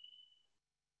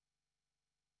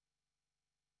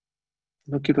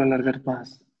 No quiero alargar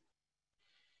más.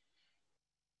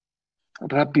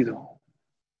 Rápido.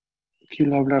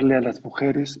 Quiero hablarle a las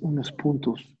mujeres unos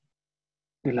puntos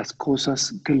de las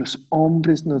cosas que los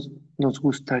hombres nos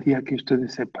gustaría que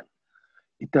ustedes sepan.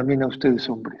 Y también a ustedes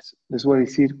hombres. Les voy a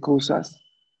decir cosas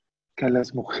que a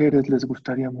las mujeres les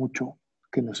gustaría mucho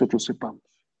que nosotros sepamos.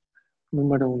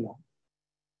 Número uno.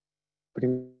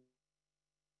 Primero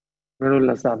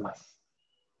las damas.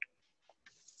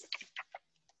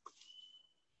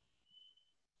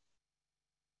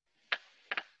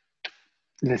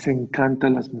 Les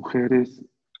encantan las mujeres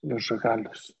los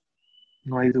regalos.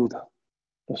 No hay duda.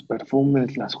 Los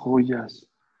perfumes, las joyas,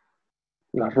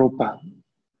 la ropa.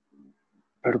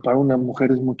 Pero para una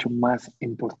mujer es mucho más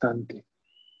importante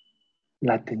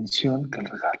la atención que el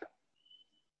regalo.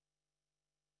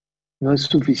 No es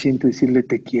suficiente decirle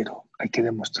te quiero, hay que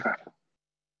demostrarlo.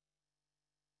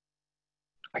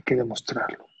 Hay que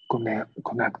demostrarlo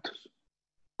con actos,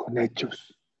 con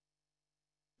hechos.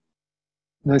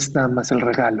 No es nada más el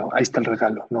regalo, ahí está el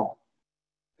regalo, no.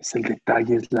 Es el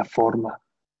detalle, es la forma.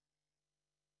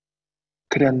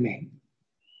 Créanme,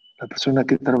 la persona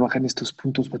que trabaja en estos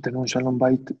puntos va a tener un Shalom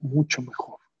Bait mucho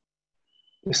mejor.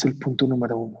 Es el punto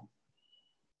número uno.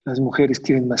 Las mujeres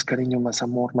quieren más cariño, más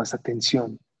amor, más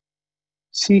atención.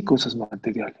 Sí, cosas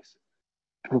materiales,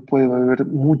 pero puede haber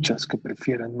muchas que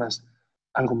prefieran más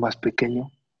algo más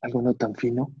pequeño, algo no tan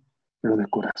fino, pero de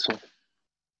corazón.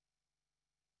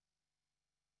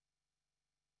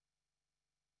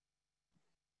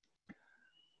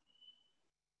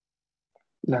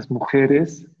 Las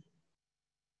mujeres,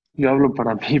 yo hablo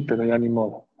para mí, pero ya ni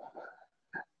modo.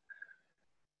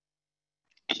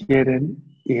 quieren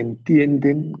y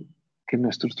entienden que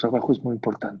nuestro trabajo es muy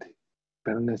importante,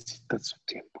 pero necesitan su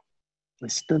tiempo.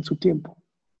 Necesitan su tiempo.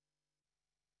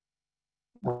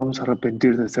 No vamos a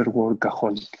arrepentir de ser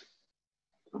workaholic.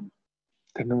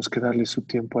 Tenemos que darle su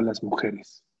tiempo a las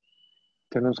mujeres.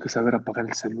 Tenemos que saber apagar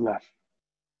el celular.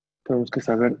 Tenemos que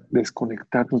saber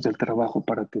desconectarnos del trabajo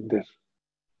para atender.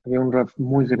 Había un Rav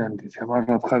muy grande, se llamaba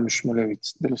Rav Chaim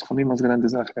Shmulevitz, de los Jamim más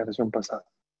grandes de la generación pasada.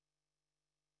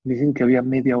 Dicen que había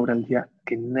media hora al día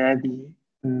que nadie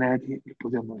le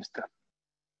podía molestar.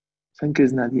 ¿Saben qué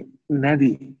es nadie?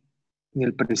 Nadie. Ni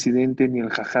el presidente, ni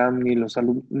el jajam, ni los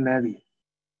alumnos, nadie.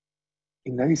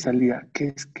 Y nadie salía.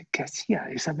 ¿Qué hacía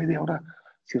esa media hora?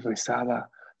 Si rezaba,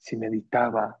 si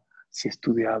meditaba, si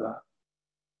estudiaba.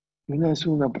 Y una vez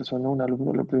una persona, un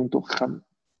alumno le preguntó, Jam,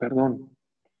 perdón,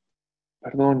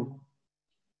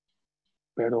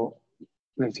 pero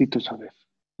necesito saber.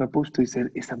 ¿Me puede usted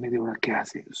decir esa media hora qué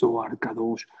hace? Zohar,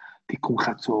 Kadosh, Tikkun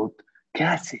Hatzot, ¿qué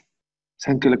hace?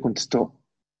 ¿Saben qué le contestó?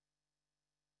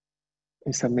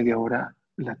 Esa media hora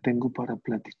la tengo para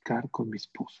platicar con mi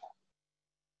esposo.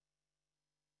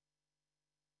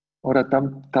 Ahora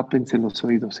tápense los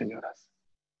oídos, señoras.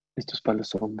 Esto es para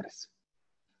los hombres.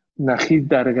 Najid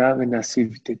Darga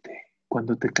Benasif Tete.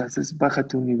 Cuando te cases,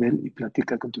 bájate un nivel y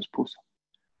platica con tu esposo.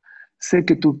 Sé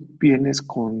que tú vienes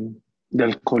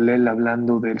del Kolel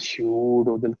hablando del Shiur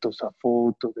o del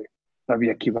Tosafot o de Rabbi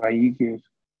Akiva Iger,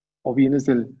 o vienes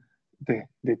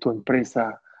de tu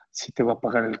empresa, si te va a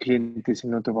pagar el cliente, si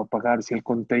no te va a pagar, si el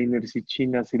container, si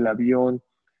China, si el avión,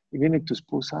 y viene tu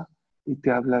esposa y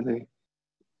te habla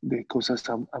de cosas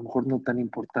a lo mejor no tan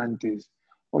importantes.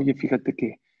 Oye, fíjate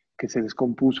que se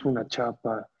descompuso una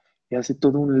chapa y hace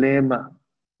todo un lema.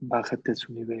 Bájate a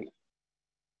su nivel,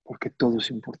 porque todo es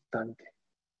importante.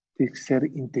 Tienes que ser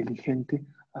inteligente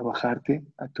a bajarte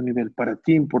a tu nivel. Para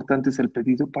ti importante es el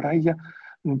pedido, para ella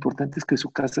lo importante es que su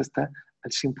casa está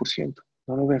al 100%.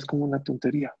 No lo veas como una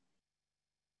tontería.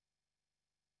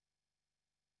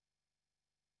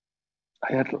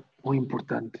 Hay algo muy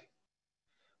importante.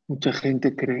 Mucha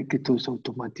gente cree que todo es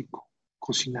automático.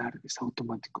 Cocinar es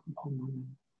automático. No.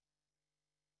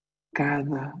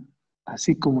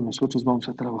 Así como nosotros vamos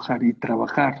a trabajar y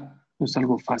trabajar no es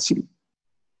algo fácil,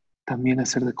 también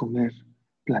hacer de comer,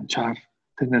 planchar,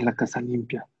 tener la casa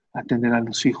limpia, atender a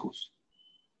los hijos,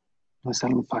 no es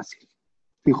algo fácil.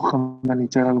 Dijo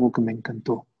Hamanichar algo que me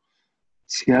encantó.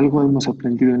 Si algo hemos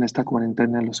aprendido en esta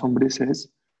cuarentena los hombres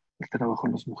es el trabajo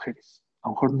en las mujeres. A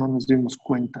lo mejor no nos dimos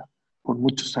cuenta por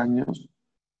muchos años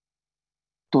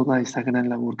toda esa gran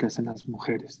labor que hacen las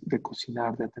mujeres, de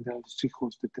cocinar, de atender a los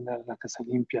hijos, de tener la casa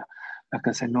limpia, la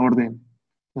casa en orden.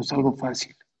 No es algo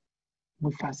fácil,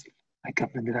 muy fácil. Hay que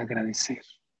aprender a agradecer.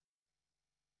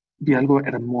 Vi algo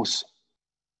hermoso.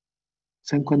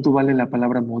 ¿Saben cuánto vale la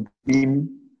palabra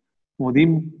modim?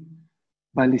 Modim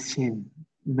vale 100.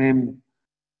 Mem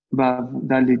va,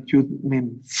 dale yud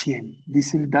mem 100.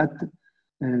 Dice el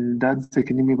dat de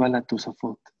que ni me va la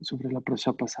tosafot sobre la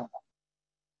prosha pasada.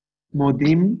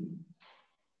 Modim,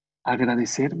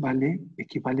 agradecer, vale,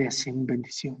 equivale a 100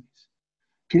 bendiciones.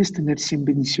 ¿Quieres tener 100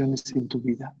 bendiciones en tu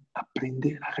vida?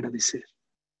 Aprende a agradecer.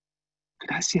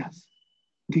 Gracias.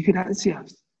 Di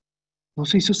gracias. No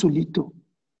se hizo solito.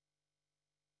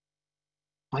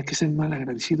 No hay que ser mal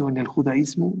agradecido. En el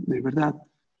judaísmo, de verdad,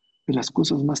 de las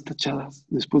cosas más tachadas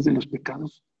después de los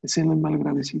pecados, es ser el mal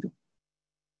agradecido.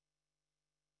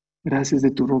 Gracias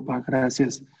de tu ropa,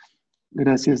 gracias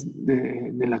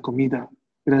de la comida,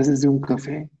 gracias de un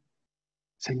café.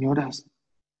 Señoras,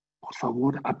 por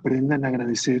favor, aprendan a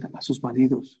agradecer a sus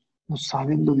maridos. No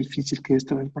saben lo difícil que es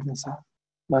traer parnasá,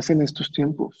 más en estos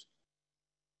tiempos.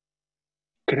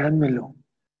 Créanmelo.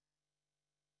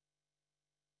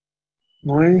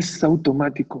 No es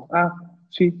automático. Ah,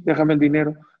 sí, déjame el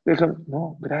dinero. Déjame.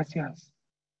 No, gracias.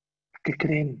 ¿Qué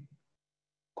creen?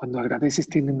 Cuando agradeces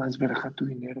tiene más verja tu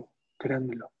dinero.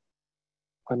 Créanmelo.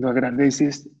 Cuando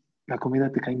agradeces, la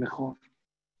comida te cae mejor.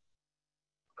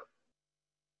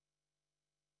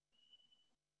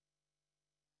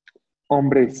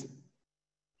 Hombres,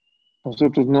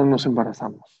 nosotros no nos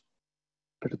embarazamos,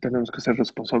 pero tenemos que ser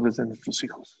responsables de nuestros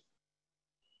hijos.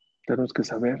 Tenemos que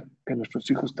saber que nuestros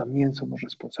hijos también somos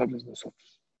responsables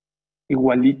nosotros.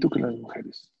 Igualito que las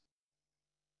mujeres.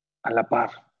 A la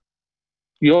par.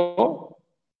 Yo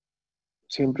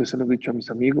siempre se lo he dicho a mis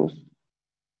amigos,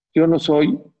 yo no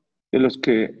soy de los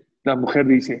que la mujer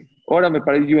dice, ahora me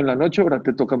paré yo en la noche, ahora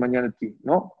te toca mañana a ti.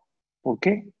 No. ¿Por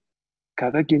qué?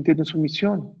 Cada quien tiene su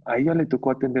misión. A ella le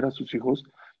tocó atender a sus hijos.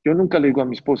 Yo nunca le digo a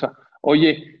mi esposa,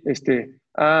 oye,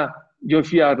 yo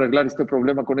fui a arreglar este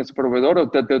problema con ese proveedor o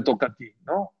te toca a ti.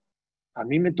 No, a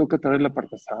mí me toca traer la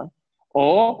parnasá.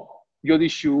 O yo di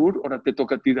shur, ahora te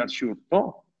toca a ti dar shur.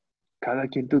 No, cada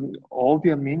quien,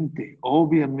 obviamente,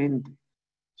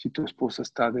 si tu esposa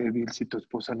está débil, si tu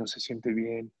esposa no se siente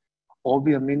bien,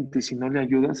 obviamente si no le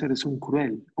ayudas eres un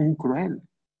cruel.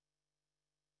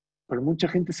 Pero mucha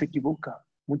gente se equivoca,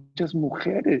 muchas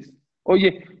mujeres.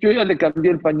 Oye, yo ya le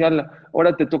cambié el pañal,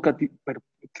 ahora te toca a ti. ¿Pero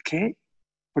qué?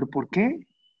 ¿Pero por qué?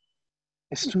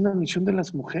 Esa es una misión de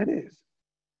las mujeres.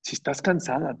 Si estás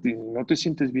cansada, no te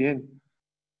sientes bien,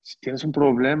 si tienes un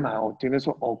problema o tienes,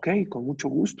 ok, con mucho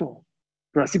gusto.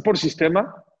 Pero así por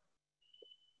sistema,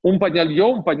 un pañal yo,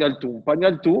 un pañal tú, un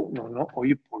pañal tú. No, no,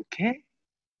 oye, ¿por qué?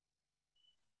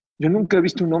 Yo nunca he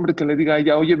visto un hombre que le diga a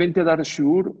ella, oye, vente a dar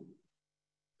shur,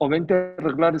 o vente a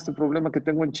arreglar este problema que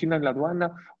tengo en China en la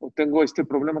aduana, o tengo este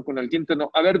problema con el cliente.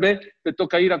 No, a ver, ve, te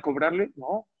toca ir a cobrarle.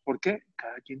 No, ¿por qué?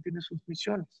 Cada quien tiene sus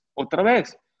misiones. Otra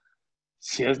vez,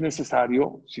 si es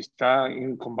necesario, si está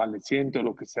convaleciente o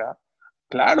lo que sea,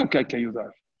 claro que hay que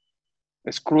ayudar.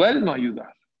 Es cruel no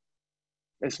ayudar.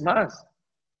 Es más,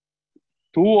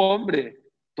 tú, hombre,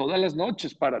 todas las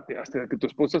noches párate hasta que tu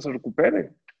esposa se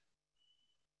recupere.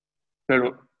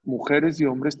 Pero mujeres y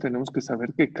hombres tenemos que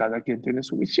saber que cada quien tiene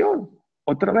su misión.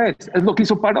 Otra vez, es lo que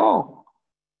hizo Paró.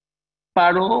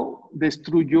 Paró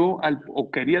destruyó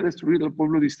o quería destruir al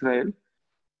pueblo de Israel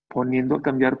poniendo a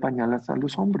cambiar pañales a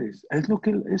los hombres. Es lo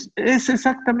que es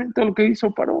exactamente lo que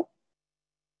hizo Paró.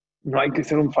 No hay que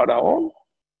ser un faraón,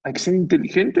 hay que ser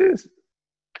inteligentes.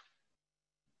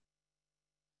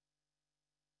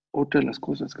 Otra de las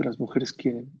cosas que las mujeres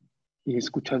quieren, y he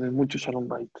escuchado en muchos Shalom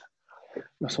Bait,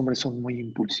 los hombres son muy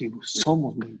impulsivos,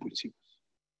 somos muy impulsivos.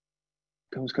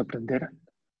 Tenemos que aprender a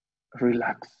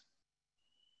relax.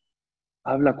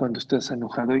 Habla cuando estés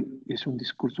enojado y es un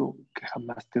discurso que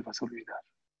jamás te vas a olvidar.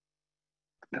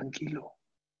 Tranquilo.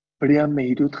 Bria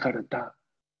Meirut Haratá,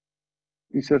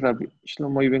 dice Rabbi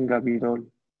Shlomo Ibn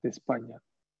Gabirol de España.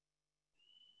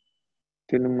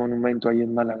 Tiene un monumento ahí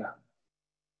en Málaga.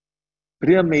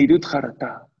 Bria Meirut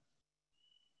Haratá.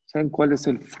 ¿Saben cuál es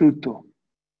el fruto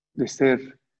de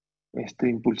ser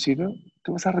impulsivo?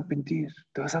 Te vas a arrepentir,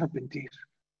 te vas a arrepentir.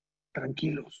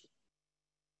 Tranquilos.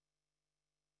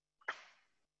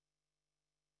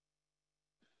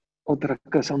 Otra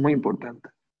cosa muy importante,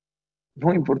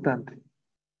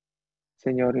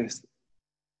 señores,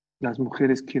 las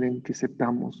mujeres quieren que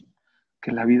sepamos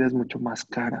que la vida es mucho más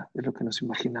cara de lo que nos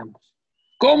imaginamos.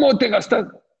 ¿Cómo te gastas?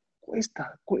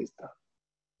 Cuesta, cuesta.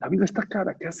 La vida está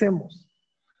cara, ¿qué hacemos?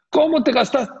 ¿Cómo te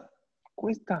gastas?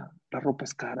 Cuesta. La ropa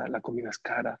es cara, la comida es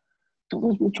cara.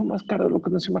 Todo es mucho más caro de lo que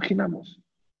nos imaginamos.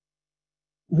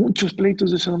 Muchos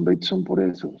pleitos de Shalom Bait son por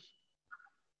eso.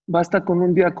 Basta con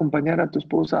un día acompañar a tu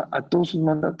esposa a todos sus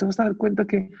mandatos. Te vas a dar cuenta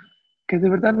que de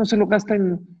verdad no se lo gasta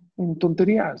en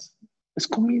tonterías. Es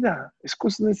comida, es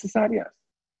cosas necesarias.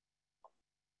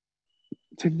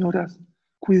 Señoras,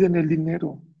 cuiden el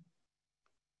dinero.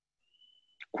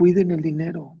 Cuiden el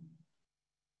dinero.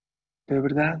 De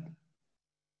verdad,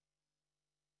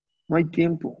 no hay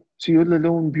tiempo. Si yo le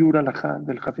leo un biur alajá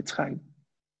del Hafetz Haim,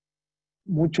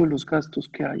 muchos de los gastos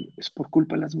que hay es por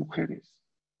culpa de las mujeres.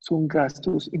 Son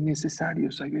gastos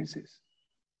innecesarios hay veces.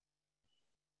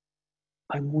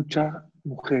 Hay muchas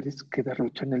mujeres que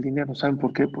derrochan el dinero. ¿Saben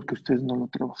por qué? Porque ustedes no lo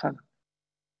trabajan.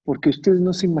 Porque ustedes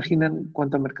no se imaginan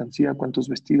cuánta mercancía, cuántos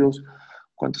vestidos,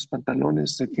 cuántos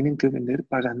pantalones se tienen que vender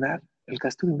para ganar el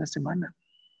gasto de una semana.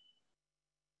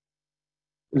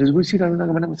 Les voy a decir una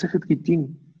buena mensaje de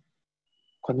Gitín.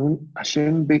 Cuando un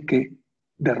Hashem ve que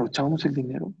derrochamos el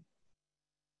dinero,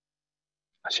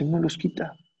 Hashem no los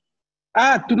quita.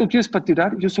 Ah, tú lo quieres para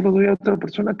tirar, yo se lo doy a otra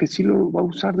persona que sí lo va a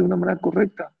usar de una manera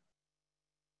correcta.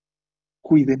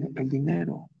 Cuiden el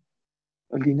dinero.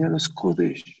 El dinero es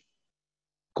Kodesh.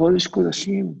 Kodesh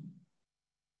Kodashim.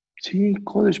 Sí,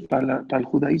 Kodesh, para el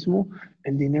judaísmo,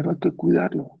 el dinero hay que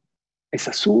cuidarlo. Es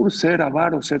azul ser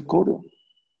avaro, ser coro,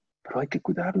 pero hay que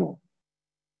cuidarlo.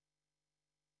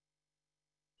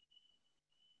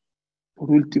 Por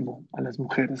último, a las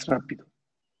mujeres, rápido,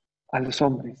 a los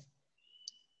hombres,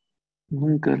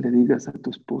 nunca le digas a tu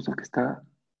esposa que está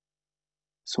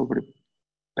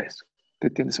sobrepeso, que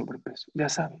tiene sobrepeso. Ya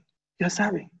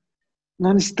sabe,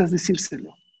 no necesitas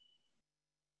decírselo.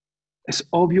 Es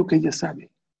obvio que ella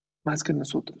sabe, más que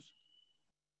nosotros.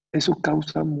 Eso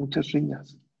causa muchas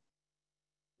riñas.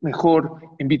 Mejor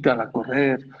invítala a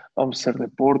correr, vamos a hacer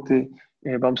deporte,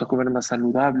 vamos a comer más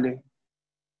saludable,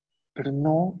 pero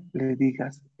no le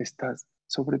digas estás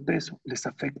sobrepeso, les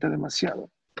afecta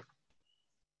demasiado.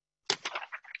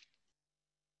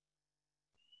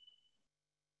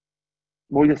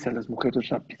 Voy hacia las mujeres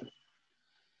rápido.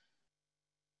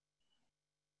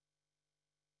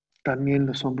 También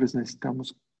los hombres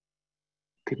necesitamos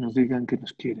que nos digan que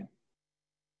nos quieren.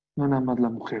 No nada más la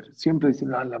mujer. Siempre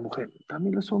dicen, la mujer.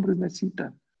 También los hombres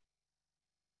necesitan.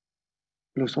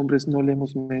 Los hombres no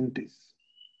leemos mentes.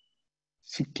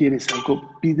 Si quieres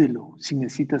algo, pídelo. Si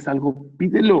necesitas algo,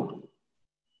 pídelo.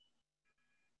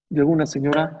 Llegó una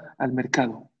señora al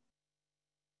mercado.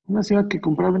 Una señora que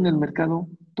compraba en el mercado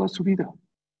toda su vida.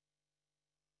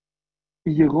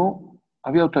 Y llegó,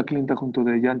 había otra clienta junto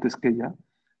de ella antes que ella,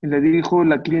 y le dijo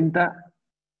la clienta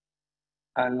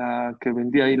a la que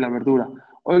vendía ahí la verdura,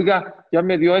 oiga, ya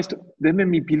me dio esto, deme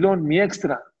mi pilón, mi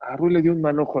extra. Agarró y le dio un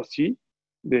manojo así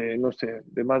de, no sé,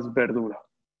 de más verdura.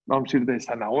 Vamos a ir de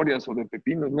zanahorias o de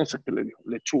pepinos, no sé qué le dio,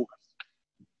 lechugas.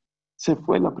 Se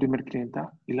fue la primera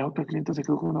clienta y la otra clienta se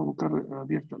quedó con una boca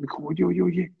abierta. Me dijo, oye, oye,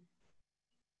 oye,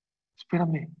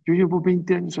 espérame, yo llevo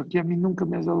 20 años aquí, a mí nunca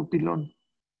me has dado pilón.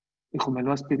 Dijo, ¿me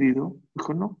lo has pedido?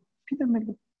 Dijo, no,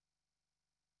 pídemelo.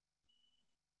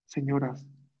 Señoras,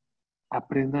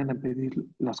 aprendan a pedir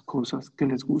las cosas que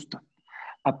les gustan.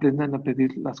 Aprendan a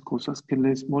pedir las cosas que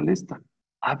les molestan.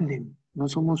 Hablen. No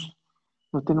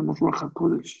tenemos Ruach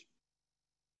HaKodesh.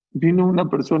 Vino una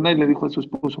persona y le dijo a su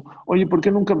esposo, oye, ¿por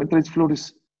qué nunca me traes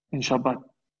flores en Shabbat?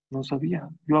 No sabía.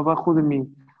 Yo abajo de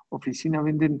mi oficina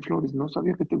venden flores. No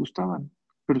sabía que te gustaban.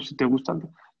 Pero si te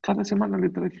gustan, cada semana le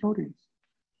trae flores.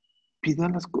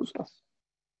 Pidan las cosas.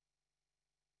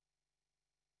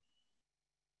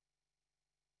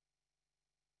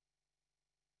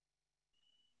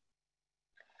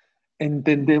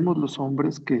 Entendemos los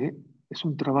hombres que es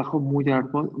un trabajo muy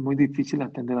arduo, muy difícil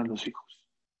atender a los hijos.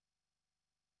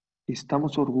 Y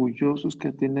estamos orgullosos que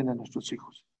atienden a nuestros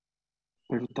hijos,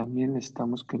 pero también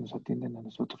necesitamos que nos atiendan a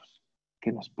nosotros,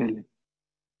 que nos pelen,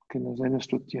 que nos den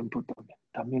nuestro tiempo también.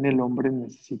 También el hombre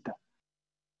necesita.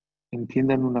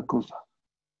 Entiendan una cosa,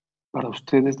 para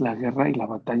ustedes la guerra y la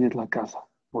batalla es la casa,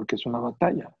 porque es una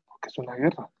batalla, porque es una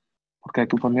guerra, porque hay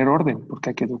que poner orden, porque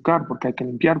hay que educar, porque hay que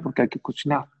limpiar, porque hay que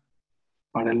cocinar.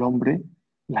 Para el hombre,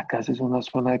 la casa es una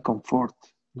zona de confort.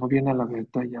 No viene a la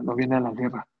batalla, no viene a la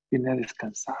guerra, viene a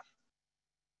descansar.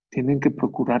 Tienen que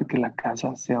procurar que la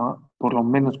casa sea, por lo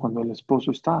menos cuando el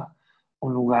esposo está,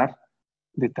 un lugar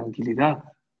de tranquilidad,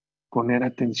 poner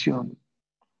atención.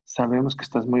 Sabemos que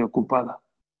estás muy ocupada,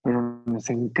 pero nos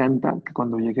encanta que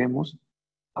cuando lleguemos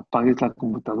apagues la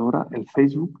computadora, el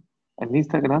Facebook, el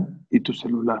Instagram y tu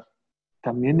celular.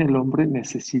 También el hombre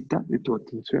necesita de tu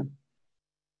atención.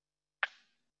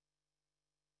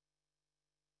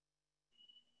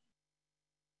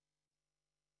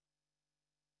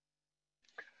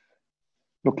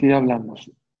 Lo que ya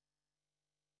hablamos,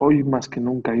 hoy más que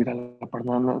nunca ir a la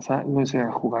parnasa no es ir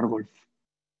a jugar golf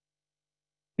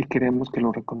y queremos que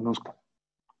lo reconozcan.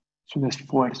 Es un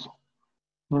esfuerzo.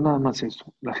 No nada más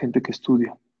eso, la gente que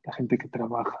estudia, la gente que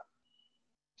trabaja.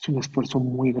 Es un esfuerzo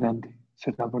muy grande.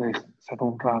 Ser Abrej, ser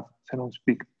un Rab, ser un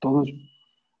Speak. Todos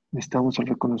necesitamos el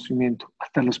reconocimiento.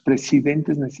 Hasta los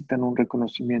presidentes necesitan un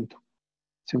reconocimiento.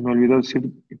 Se me olvidó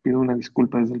decir, y pido una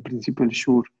disculpa desde el principio del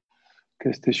Shur, que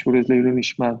este Shur es Leilun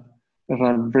Ishmat, de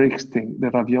Rav Brechstein,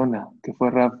 de Raviona, que fue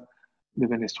Rab de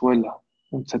Venezuela,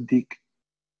 un tzadik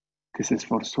que se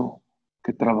esforzó,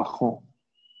 que trabajó.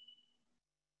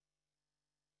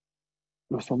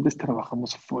 Los hombres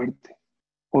trabajamos fuerte.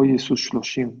 Hoy es su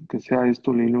Shloshim, que sea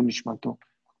esto Leilun Ishmato.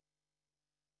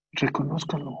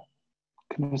 Reconózcalo,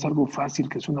 que no es algo fácil,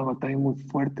 que es una batalla muy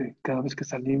fuerte cada vez que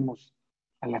salimos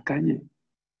a la calle.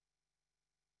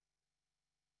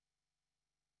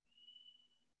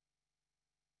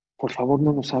 Por favor,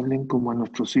 no nos hablen como a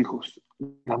nuestros hijos.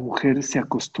 La mujer se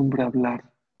acostumbra a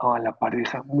hablar a la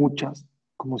pareja, muchas,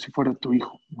 como si fuera tu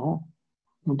hijo. No,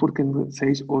 no porque en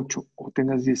 6, 8 o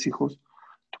tengas 10 hijos,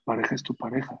 tu pareja es tu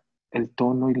pareja. El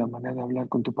tono y la manera de hablar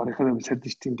con tu pareja debe ser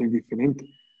distinta y diferente.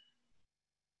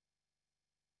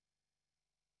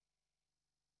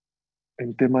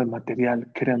 En tema de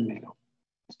material, créanmelo.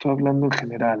 Estoy hablando en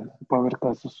general, puede haber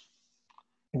casos.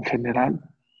 En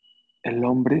general, el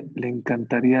hombre le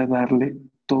encantaría darle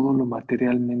todo lo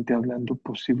materialmente hablando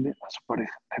posible a su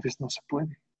pareja. A veces no se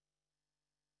puede.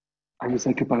 A veces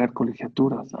hay que pagar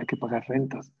colegiaturas, hay que pagar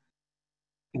rentas.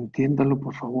 Entiéndalo,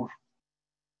 por favor.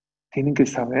 Tienen que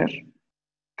saber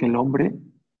que el hombre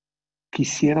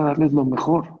quisiera darles lo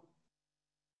mejor.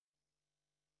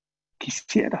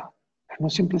 Quisiera, pero no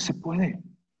siempre se puede.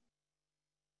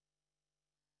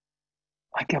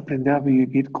 Hay que aprender a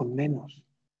vivir con menos.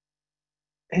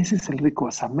 Ese es el rico,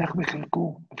 Asamech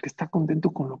Bejelko, el que está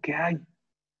contento con lo que hay.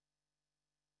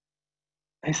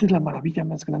 Esa es la maravilla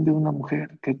más grande de una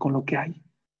mujer, que con lo que hay.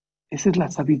 Esa es la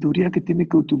sabiduría que tiene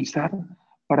que utilizar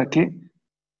para que,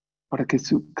 para que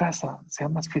su casa sea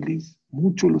más feliz.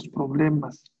 Muchos de los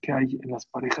problemas que hay en las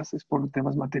parejas es por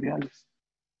temas materiales.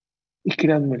 Y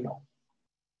créanmelo,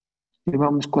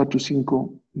 llevamos 4 o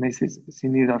 5 meses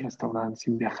sin ir al restaurante,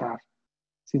 sin viajar,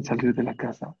 sin salir de la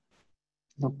casa.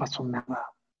 No pasó nada.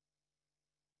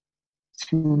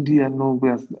 Si un día no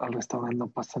vas al restaurante, no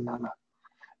pasa nada.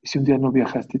 Y si un día no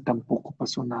viajaste, tampoco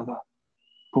pasó nada.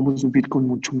 Podemos vivir con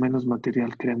mucho menos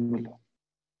material, créanmelo.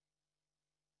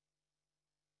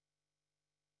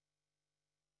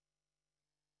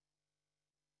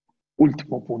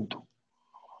 Último punto.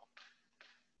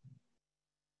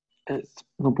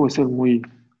 No puede ser muy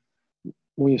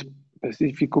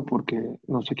específico porque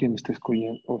no sé quién está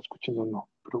escuchando o no,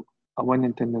 pero a buen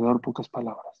entendedor, pocas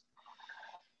palabras.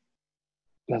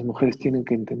 Las mujeres tienen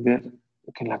que entender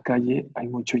que en la calle hay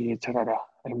mucho yecharara,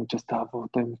 hay mucha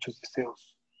tabot, hay muchos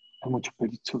deseos, hay mucho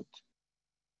peritzut,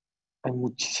 hay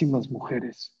muchísimas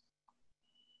mujeres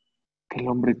que el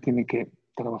hombre tiene que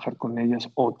trabajar con ellas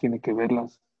o tiene que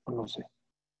verlas, o no sé.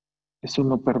 Eso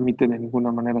no permite de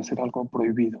ninguna manera hacer algo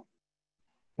prohibido,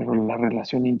 pero la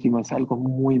relación íntima es algo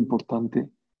muy importante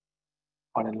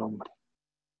para el hombre.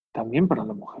 También para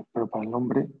la mujer, pero para el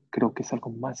hombre creo que es algo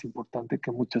más importante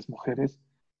que muchas mujeres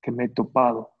que me he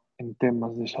topado en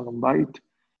temas de Shalom Bait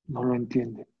no lo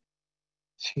entienden.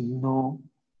 Si no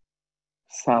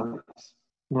sabes,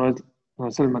 no es, no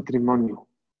es el matrimonio,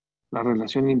 la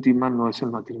relación íntima no es el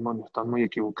matrimonio, están muy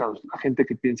equivocados. La gente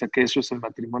que piensa que eso es el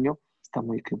matrimonio está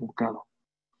muy equivocado.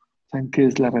 ¿Saben qué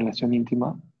es la relación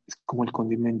íntima? Es como el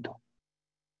condimento.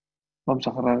 Vamos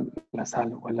a agarrar la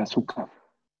sal o el azúcar.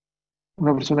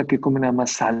 Una persona que come nada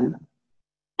más sal,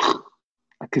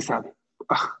 ¿a qué sabe?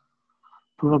 ¡Ah!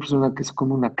 Pero una persona que se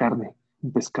come una carne,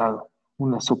 un pescado,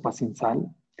 una sopa sin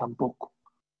sal, tampoco.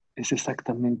 Es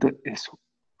exactamente eso.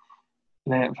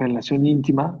 La relación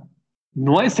íntima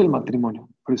no es el matrimonio,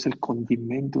 pero es el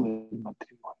condimento del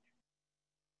matrimonio.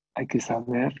 Hay que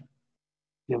saber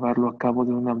llevarlo a cabo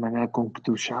de una manera con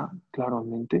ktusha,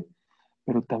 claramente,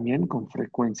 pero también con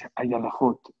frecuencia. Hay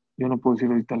alajot. Yo no puedo decir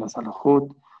ahorita las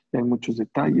alajot, hay muchos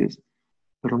detalles,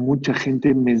 pero mucha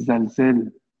gente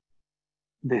mesdalzel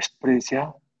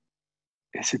desprecia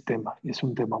ese tema. Y es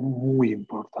un tema muy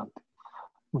importante,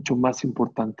 mucho más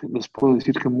importante. Les puedo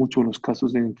decir que muchos de los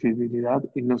casos de infidelidad,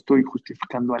 y no estoy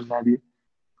justificando a nadie,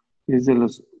 es de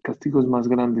los castigos más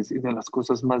grandes y de las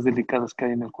cosas más delicadas que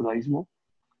hay en el judaísmo,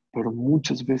 pero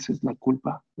muchas veces la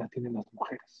culpa la tienen las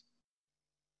mujeres.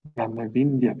 Ya me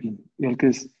vin, ya vin. Y el que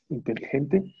es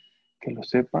inteligente, que lo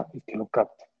sepa y que lo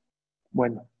capte.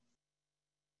 Bueno,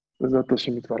 pues datos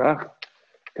Shemit Baraj,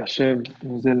 que Hashem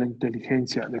nos dé la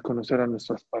inteligencia de conocer a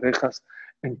nuestras parejas,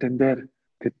 entender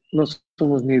que no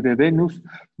somos ni de Venus,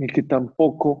 ni que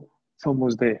tampoco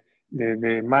somos de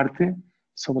Marte,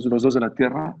 somos los dos de la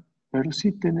Tierra, pero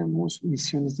sí tenemos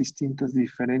misiones distintas,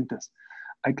 diferentes.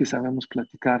 Hay que sabernos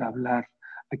platicar, hablar,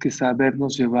 hay que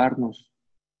sabernos llevarnos.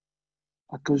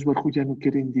 Akash Barhu ya no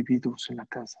quiere individuos en la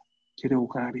casa, quiere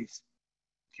hogares,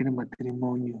 quiere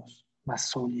matrimonios más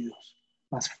sólidos,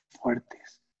 más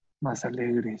fuertes, más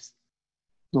alegres,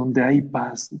 donde hay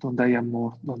paz, donde hay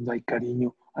amor, donde hay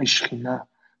cariño, hay Shekhinah,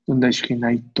 donde hay Shekhinah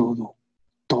hay todo,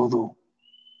 todo.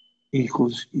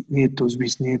 Hijos, nietos,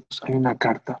 bisnietos, hay una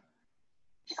carta.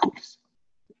 Híjoles,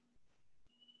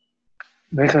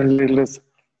 déjame leerles.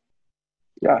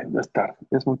 Ya es tarde,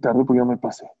 es muy tarde porque ya me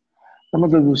pasé. Nada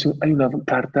más les voy a decir, hay una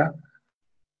carta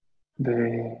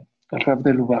de Rav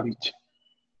de Lubavitch.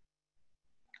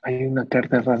 Hay una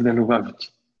carta de Rav de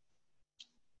Lubavitch.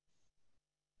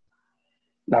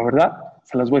 La verdad,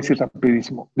 se las voy a decir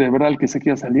rapidísimo. De verdad, el que se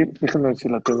quiera salir, déjenme ver si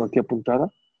la tengo aquí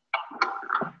apuntada.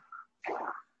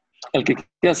 El que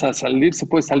quiera salir, se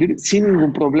puede salir sin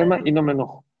ningún problema y no me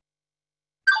enojo.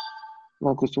 No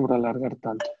acostumbro a alargar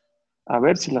tanto. A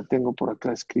ver si la tengo por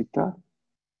acá escrita.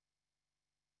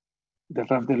 De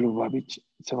Rav de Lubavitch.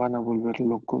 Se van a volver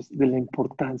locos de la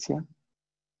importancia.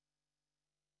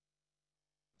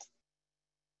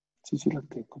 Sí, sí la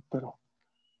tengo, pero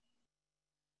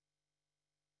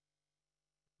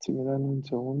si me dan un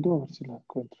segundo, a ver si la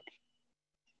encuentro aquí.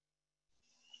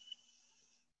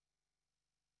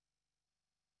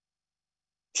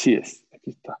 Sí es,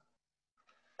 aquí está.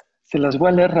 Se las voy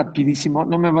a leer rapidísimo.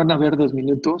 No me van a ver 2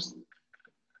 minutos.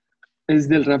 Es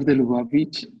del Rav de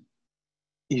Lubavitch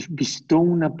y visitó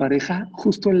una pareja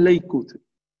justo en Lakewood.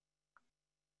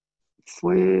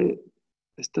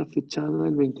 Está fechada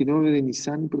el 29 de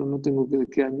Nisan, pero no tengo de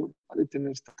qué año. Ha de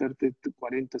tener esta carta de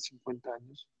 40, 50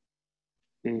 años.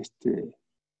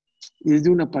 Y es de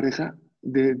una pareja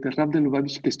de Rab de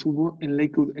Lubavitch que estuvo en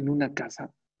Lakewood en una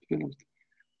casa.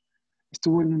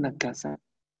 Estuvo en una casa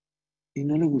y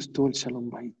no le gustó el Shalom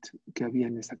Bait que había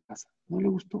en esa casa. No le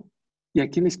gustó. ¿Y a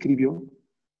quién escribió?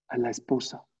 A la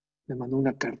esposa. Le mandó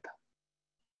una carta.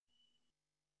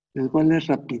 Les voy a leer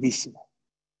rapidísimo.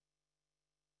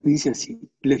 Dice así,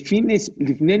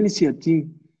 Lifnenes y a ti,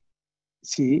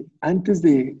 sí, antes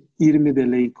de irme de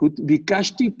Leikut,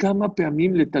 Vikashti kama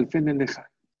peamim letalfen eleja.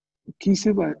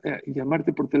 Quise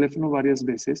llamarte por teléfono varias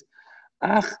veces.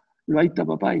 Lo hay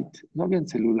tababait, no habían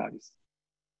celulares.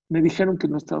 Me dijeron que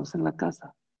no estabas en la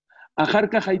casa.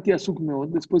 Ajarka haiti asuk meod,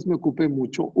 después me ocupé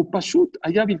mucho. Upashut,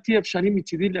 allá bilti efsharim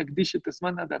mitzidil akdish et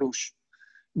esmana darush.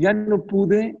 Ya no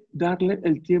pude darle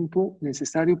el tiempo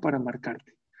necesario para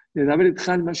marcarte. De David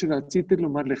Hal Mashuratzite lo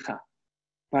más leja,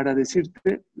 para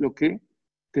decirte lo que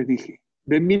te dije.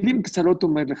 De Milim Xaroto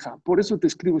Merleja. Por eso te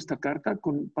escribo esta carta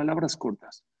con palabras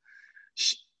cortas.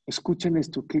 Escuchen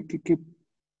esto, qué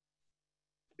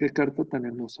carta tan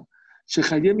hermosa.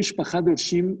 Shechayem Mishpachad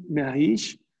Orshim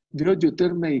Meaish Veod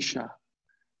Yoter Meisha.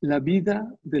 La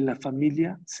vida de la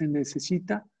familia se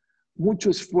necesita mucho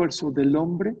esfuerzo del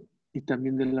hombre y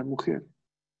también de la mujer.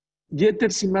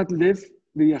 Yeter Simat Lev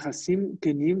Veyahasim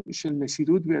Kenim Shel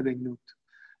Mesirut Veadeinut.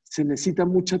 Se necesita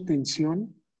mucha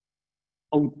atención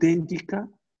auténtica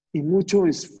y mucho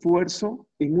esfuerzo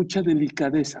y mucha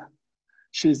delicadeza.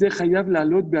 Shezde Hayab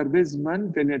Lalot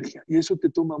Bearbezman de energía. Y eso te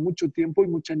toma mucho tiempo y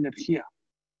mucha energía.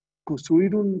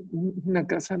 Construir una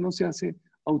casa no se hace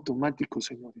automático,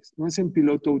 señores. No es en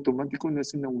piloto automático, no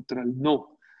es en neutral.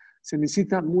 No. Se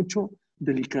necesita mucho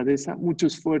delicadeza, mucho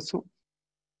esfuerzo,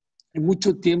 y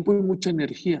mucho tiempo y mucha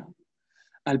energía.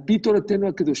 Al pito roteno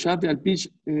a kedoshav al pish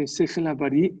sejel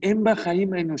avari en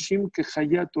bajaim enoshim que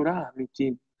haya Torah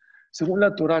mikim. Según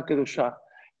la Torah kedoshá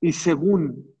y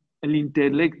según el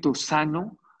intelecto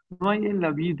sano, no hay en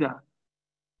la vida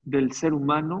del ser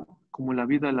humano como la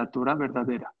vida de la Torah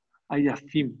verdadera. Hay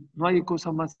afim, no hay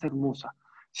cosa más hermosa.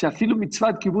 Shafilu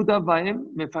mitzvat kibud avaim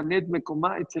mefanet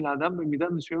mekoma etzel adam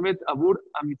bemidat meshuemet abur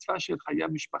a mitzvah shel chaya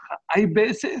mishpacha. Hay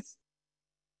veces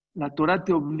la Torah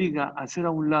te obliga a hacer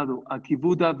a un lado a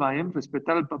kibud avaim,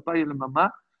 respetar al papá y a la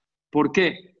mamá. ¿Por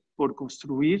qué? Por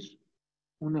construir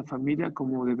una familia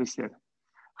como debe ser.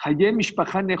 Hayem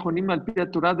mishpacha nechonim al pi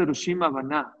Torah de Roshim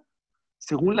Abaná.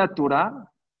 Según la Torah,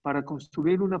 para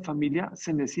construir una familia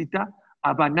se necesita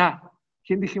Abaná.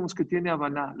 ¿Quién dijimos que tiene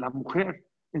Abaná? La mujer.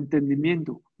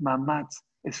 Entendimiento, mamatz,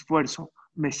 esfuerzo,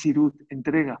 mesirut,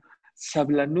 entrega,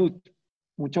 sablanut,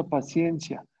 mucha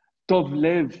paciencia,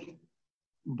 tovlev,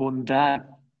 bondad,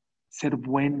 ser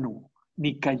bueno,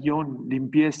 nikayón,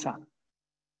 limpieza,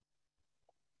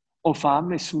 ofaa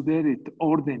mesuderet,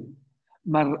 orden,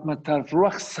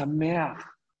 matarruach sameach,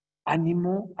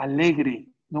 ánimo alegre,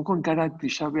 no con cara de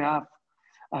Tisha B'Av,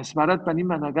 asbarat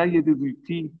panim anagay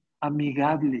eduiti,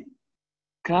 amigable,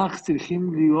 kach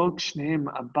tzrichim liot shneem,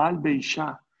 abal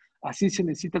beisha. Así se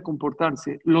necesita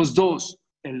comportarse los dos,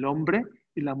 el hombre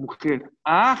y la mujer.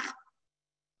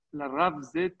 La Rav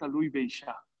ze talui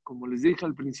beisha. Como les dije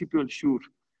al principio del shur,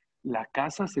 la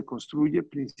casa se construye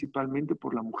principalmente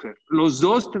por la mujer. Los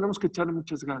dos tenemos que echarle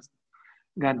muchas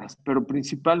ganas, pero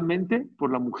principalmente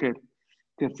por la mujer.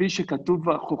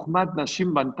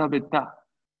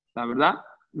 La verdad,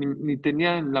 ni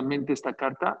tenía en la mente esta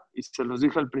carta y se los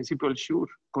dije al principio del shur.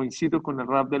 Coincido con el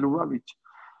Rav de Lubavitch.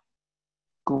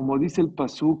 Como dice el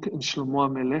pasuk en Shlomo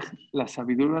Amelech, la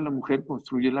sabiduría de la mujer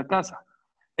construye la casa.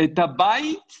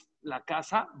 Etabait, la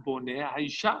casa, bonea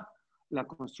Aisha, la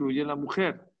construye la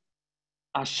mujer.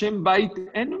 Hashem bait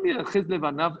en umirajez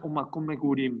levanav o makom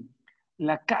megurim.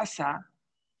 La casa,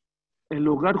 el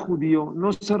hogar judío,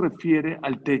 no se refiere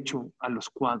al techo, a los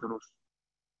cuadros,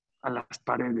 a las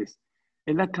paredes.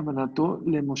 El akavanato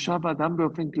le moshav adam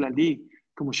beofen klali,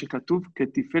 como shekatuv que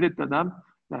tiferet adam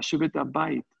la shevet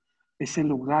abayit. Es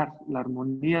el hogar, la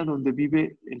armonía donde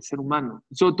vive el ser humano.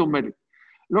 Zotomer.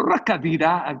 Lo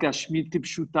rakadira agashmit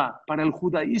tipshuta. Para el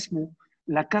judaísmo,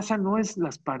 la casa no es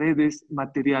las paredes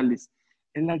materiales.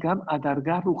 El agam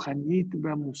adarga ruhanit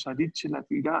beamusarit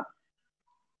shelatira.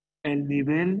 El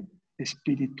nivel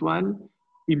espiritual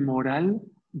y moral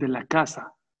de la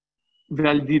casa.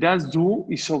 Vealdirazdu,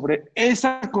 y sobre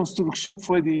esa construcción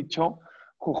fue dicho,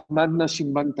 Jochmat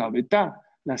Nashim Bantabeta.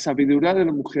 La sabiduría de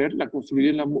la mujer la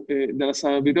construye de la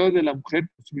sabiduría de la mujer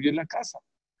construye la casa.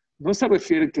 No se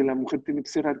refiere que la mujer tiene que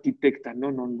ser arquitecta,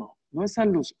 no. No es a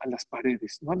las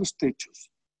paredes, no a los techos,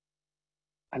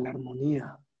 a la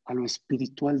armonía, a lo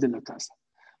espiritual de la casa.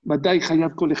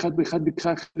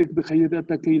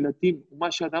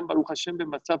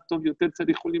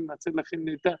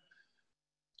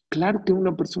 Claro que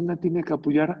una persona tiene que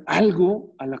apoyar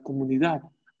algo a la comunidad,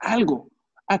 algo,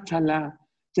 Achalá,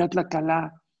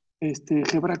 Yatlacalá,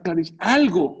 Jebracarish,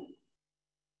 algo.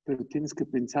 Pero tienes que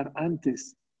pensar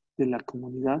antes de la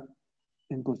comunidad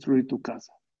en construir tu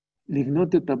casa.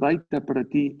 Lignote tabaita para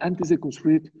ti, antes de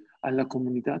construir a la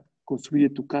comunidad, construye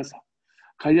tu casa.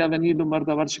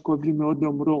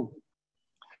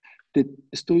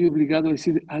 Estoy obligado a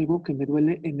decir algo que me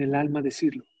duele en el alma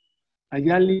decirlo.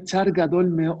 Ayali Tzar Gadol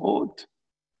Meot.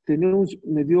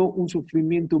 Me dio un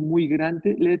sufrimiento muy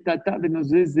grande. Le tata de nos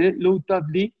desde lo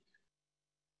tabli.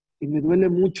 Y me duele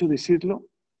mucho decirlo.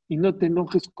 Y no te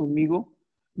enojes conmigo.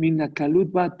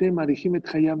 Minakalut bate marijimet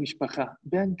hayam mishpacha.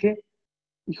 Vean que,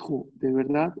 hijo, de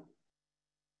verdad,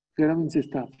 grábense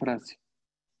esta frase.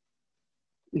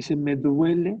 Dice, me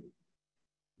duele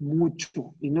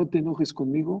mucho. Y no te enojes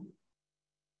conmigo.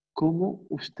 ¿Cómo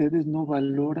ustedes no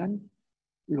valoran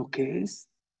lo que es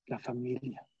la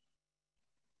familia?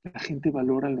 La gente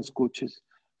valora los coches,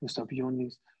 los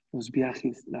aviones, los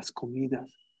viajes, las comidas.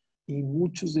 Y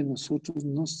muchos de nosotros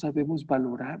no sabemos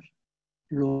valorar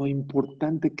lo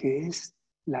importante que es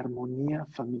la armonía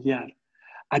familiar.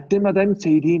 Atemadan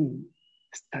Seirim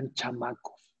están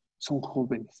chamacos, son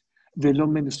jóvenes. Velo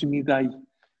menos midai,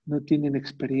 no tienen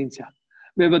experiencia.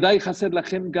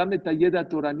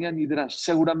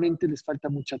 Seguramente les falta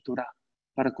mucha Torah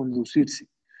para conducirse.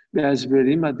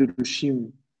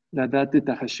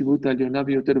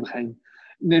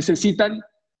 Necesitan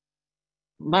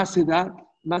más edad,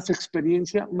 más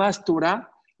experiencia, más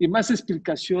Torah y más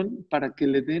explicación para que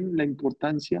le den la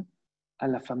importancia a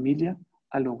la familia,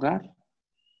 al hogar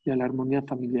y a la armonía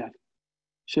familiar.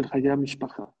 Shel Hayam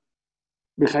Mishpacha.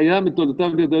 Bechayam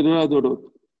Tolotav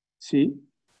Dorot. ¿Sí?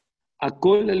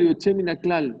 Akol Eliotzem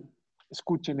Minaklal.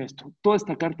 Escuchen esto. Toda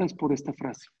esta carta es por esta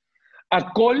frase.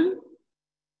 Akol,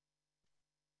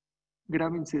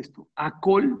 grábense esto.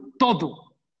 Akol,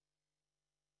 todo.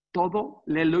 Todo,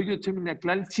 Leloyotzem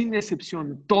Minaklal, sin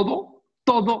excepción. Todo,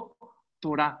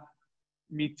 Torah,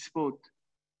 mitzvot,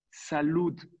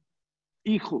 salud,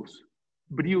 hijos,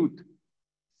 briut,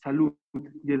 salud,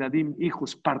 yeladim,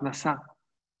 hijos, parnasá.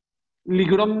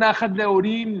 Ligrom nachat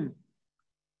leorim,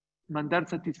 mandar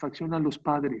satisfacción a los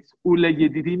padres. Ule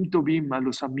yedidim tobim, a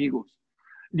los amigos.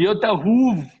 Liot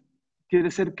ahuv,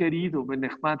 quiere ser querido,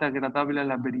 benechmat, agradable a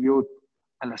la beriot,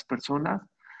 a las personas.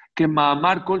 Que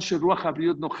ma'amar kol sheruach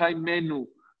habriot no hay menu,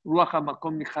 ruach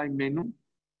hamakom ni hay menu.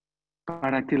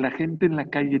 Para que la gente en la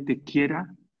calle te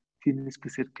quiera, tienes que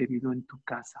ser querido en tu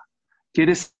casa.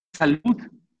 ¿Quieres salud?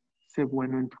 Sé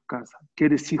bueno en tu casa.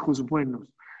 ¿Quieres hijos buenos?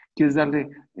 ¿Quieres darle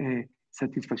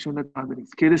satisfacción a tus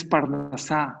padres? ¿Quieres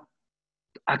parnasá?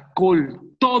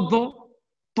 Akol, todo,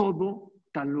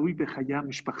 talui bechayam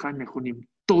mishpacha nejonim.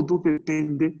 Todo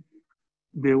depende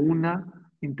de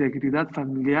una integridad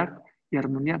familiar y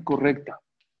armonía correcta.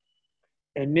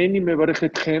 Eneni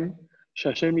mevarechetchem,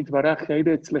 shashem itbarach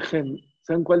yaire etzlechem.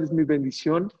 ¿Saben cuál es mi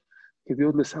bendición? Que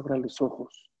Dios les abra los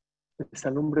ojos, les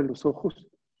alumbre los ojos,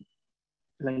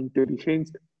 la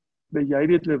inteligencia.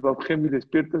 Beyairet levavchem, y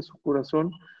despierta su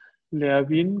corazón.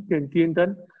 Leavin, que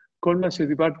entiendan, kol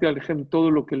masedibarti alchem, todo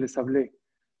lo que les hablé.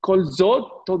 Kol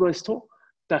zot, todo esto,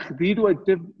 tajdiru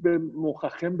etev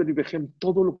mojajem belibechem,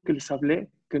 todo lo que les hablé,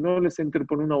 que no les entre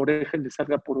por una oreja y les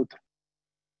salga por otra.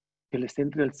 Que les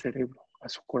entre al cerebro, a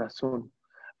su corazón.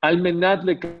 Almenat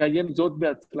le kayem zot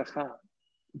beatzlacha,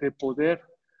 de poder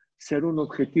ser un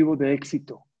objetivo de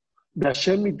éxito.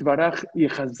 Hashem itbarach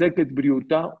yechazek et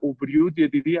briuta u briut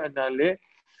yedidi anale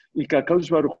y kakadosh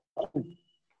baruch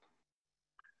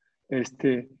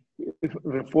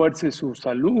refuerce su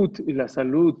salud y la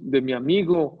salud de mi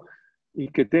amigo y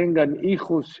que tengan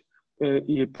hijos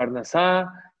y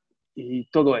parnasá y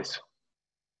todo eso.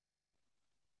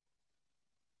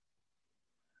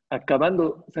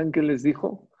 Acabando, ¿saben qué les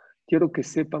dijo? Quiero que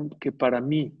sepan que para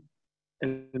mí,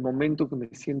 el momento que me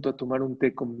siento a tomar un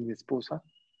té con mi esposa,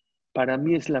 para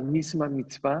mí es la misma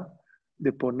mitzvah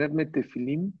de ponerme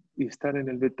tefilín y estar en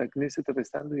el Bet HaKnesset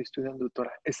rezando y estudiando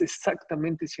Torah. Es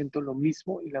exactamente, siento lo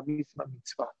mismo y la misma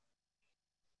mitzvah.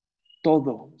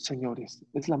 Todo, señores,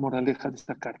 es la moraleja de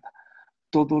esta carta.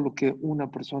 Todo lo que una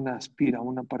persona aspira,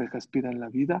 una pareja aspira en la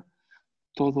vida,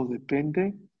 todo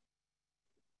depende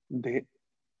de,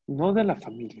 no de la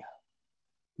familia,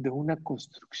 de una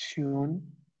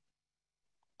construcción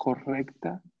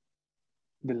correcta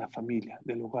de la familia,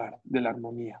 del hogar, de la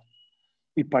armonía.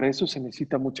 Y para eso se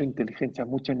necesita mucha inteligencia,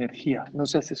 mucha energía. No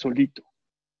se hace solito.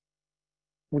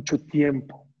 Mucho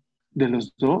tiempo de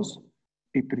los dos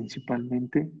y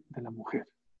principalmente de la mujer.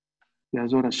 Y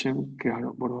Azor Hashem, que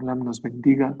Borolam nos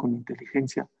bendiga con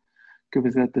inteligencia, que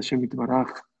Bezrat Hashem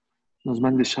Itbaraj nos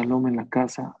mande shalom en la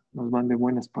casa, nos mande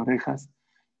buenas parejas.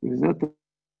 Y Bezrat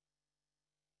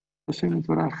Hashem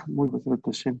Itbaraj, muy Bezrat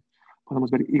Hashem, podamos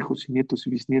ver hijos y nietos y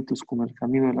bisnietos con el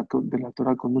camino de la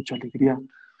Torah con mucha alegría.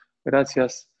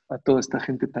 Gracias a toda esta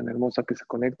gente tan hermosa que se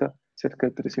conecta, cerca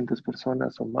de 300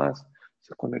 personas o más.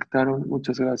 se conectaron.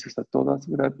 Muchas gracias a todas.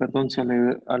 Perdón si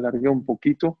alargué un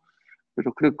poquito,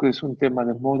 pero creo que es un tema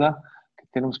de moda que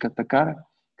tenemos que atacar,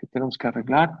 que tenemos que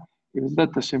arreglar. Y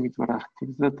Besdat Hashem Yitbaraj, que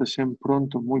Besdat Hashem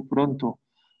pronto, muy pronto,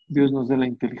 Dios nos dé la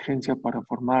inteligencia para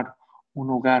formar un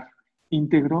hogar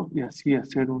íntegro y así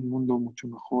hacer un mundo mucho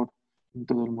mejor en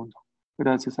todo el mundo.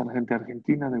 Gracias a la gente de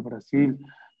Argentina, de Brasil,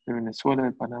 de Venezuela,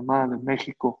 de Panamá, de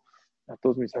México, a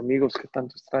todos mis amigos que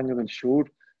tanto extraño del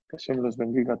Shur, que Hashem los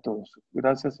bendiga a todos.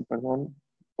 Gracias y perdón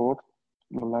por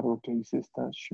lo largo que hice esta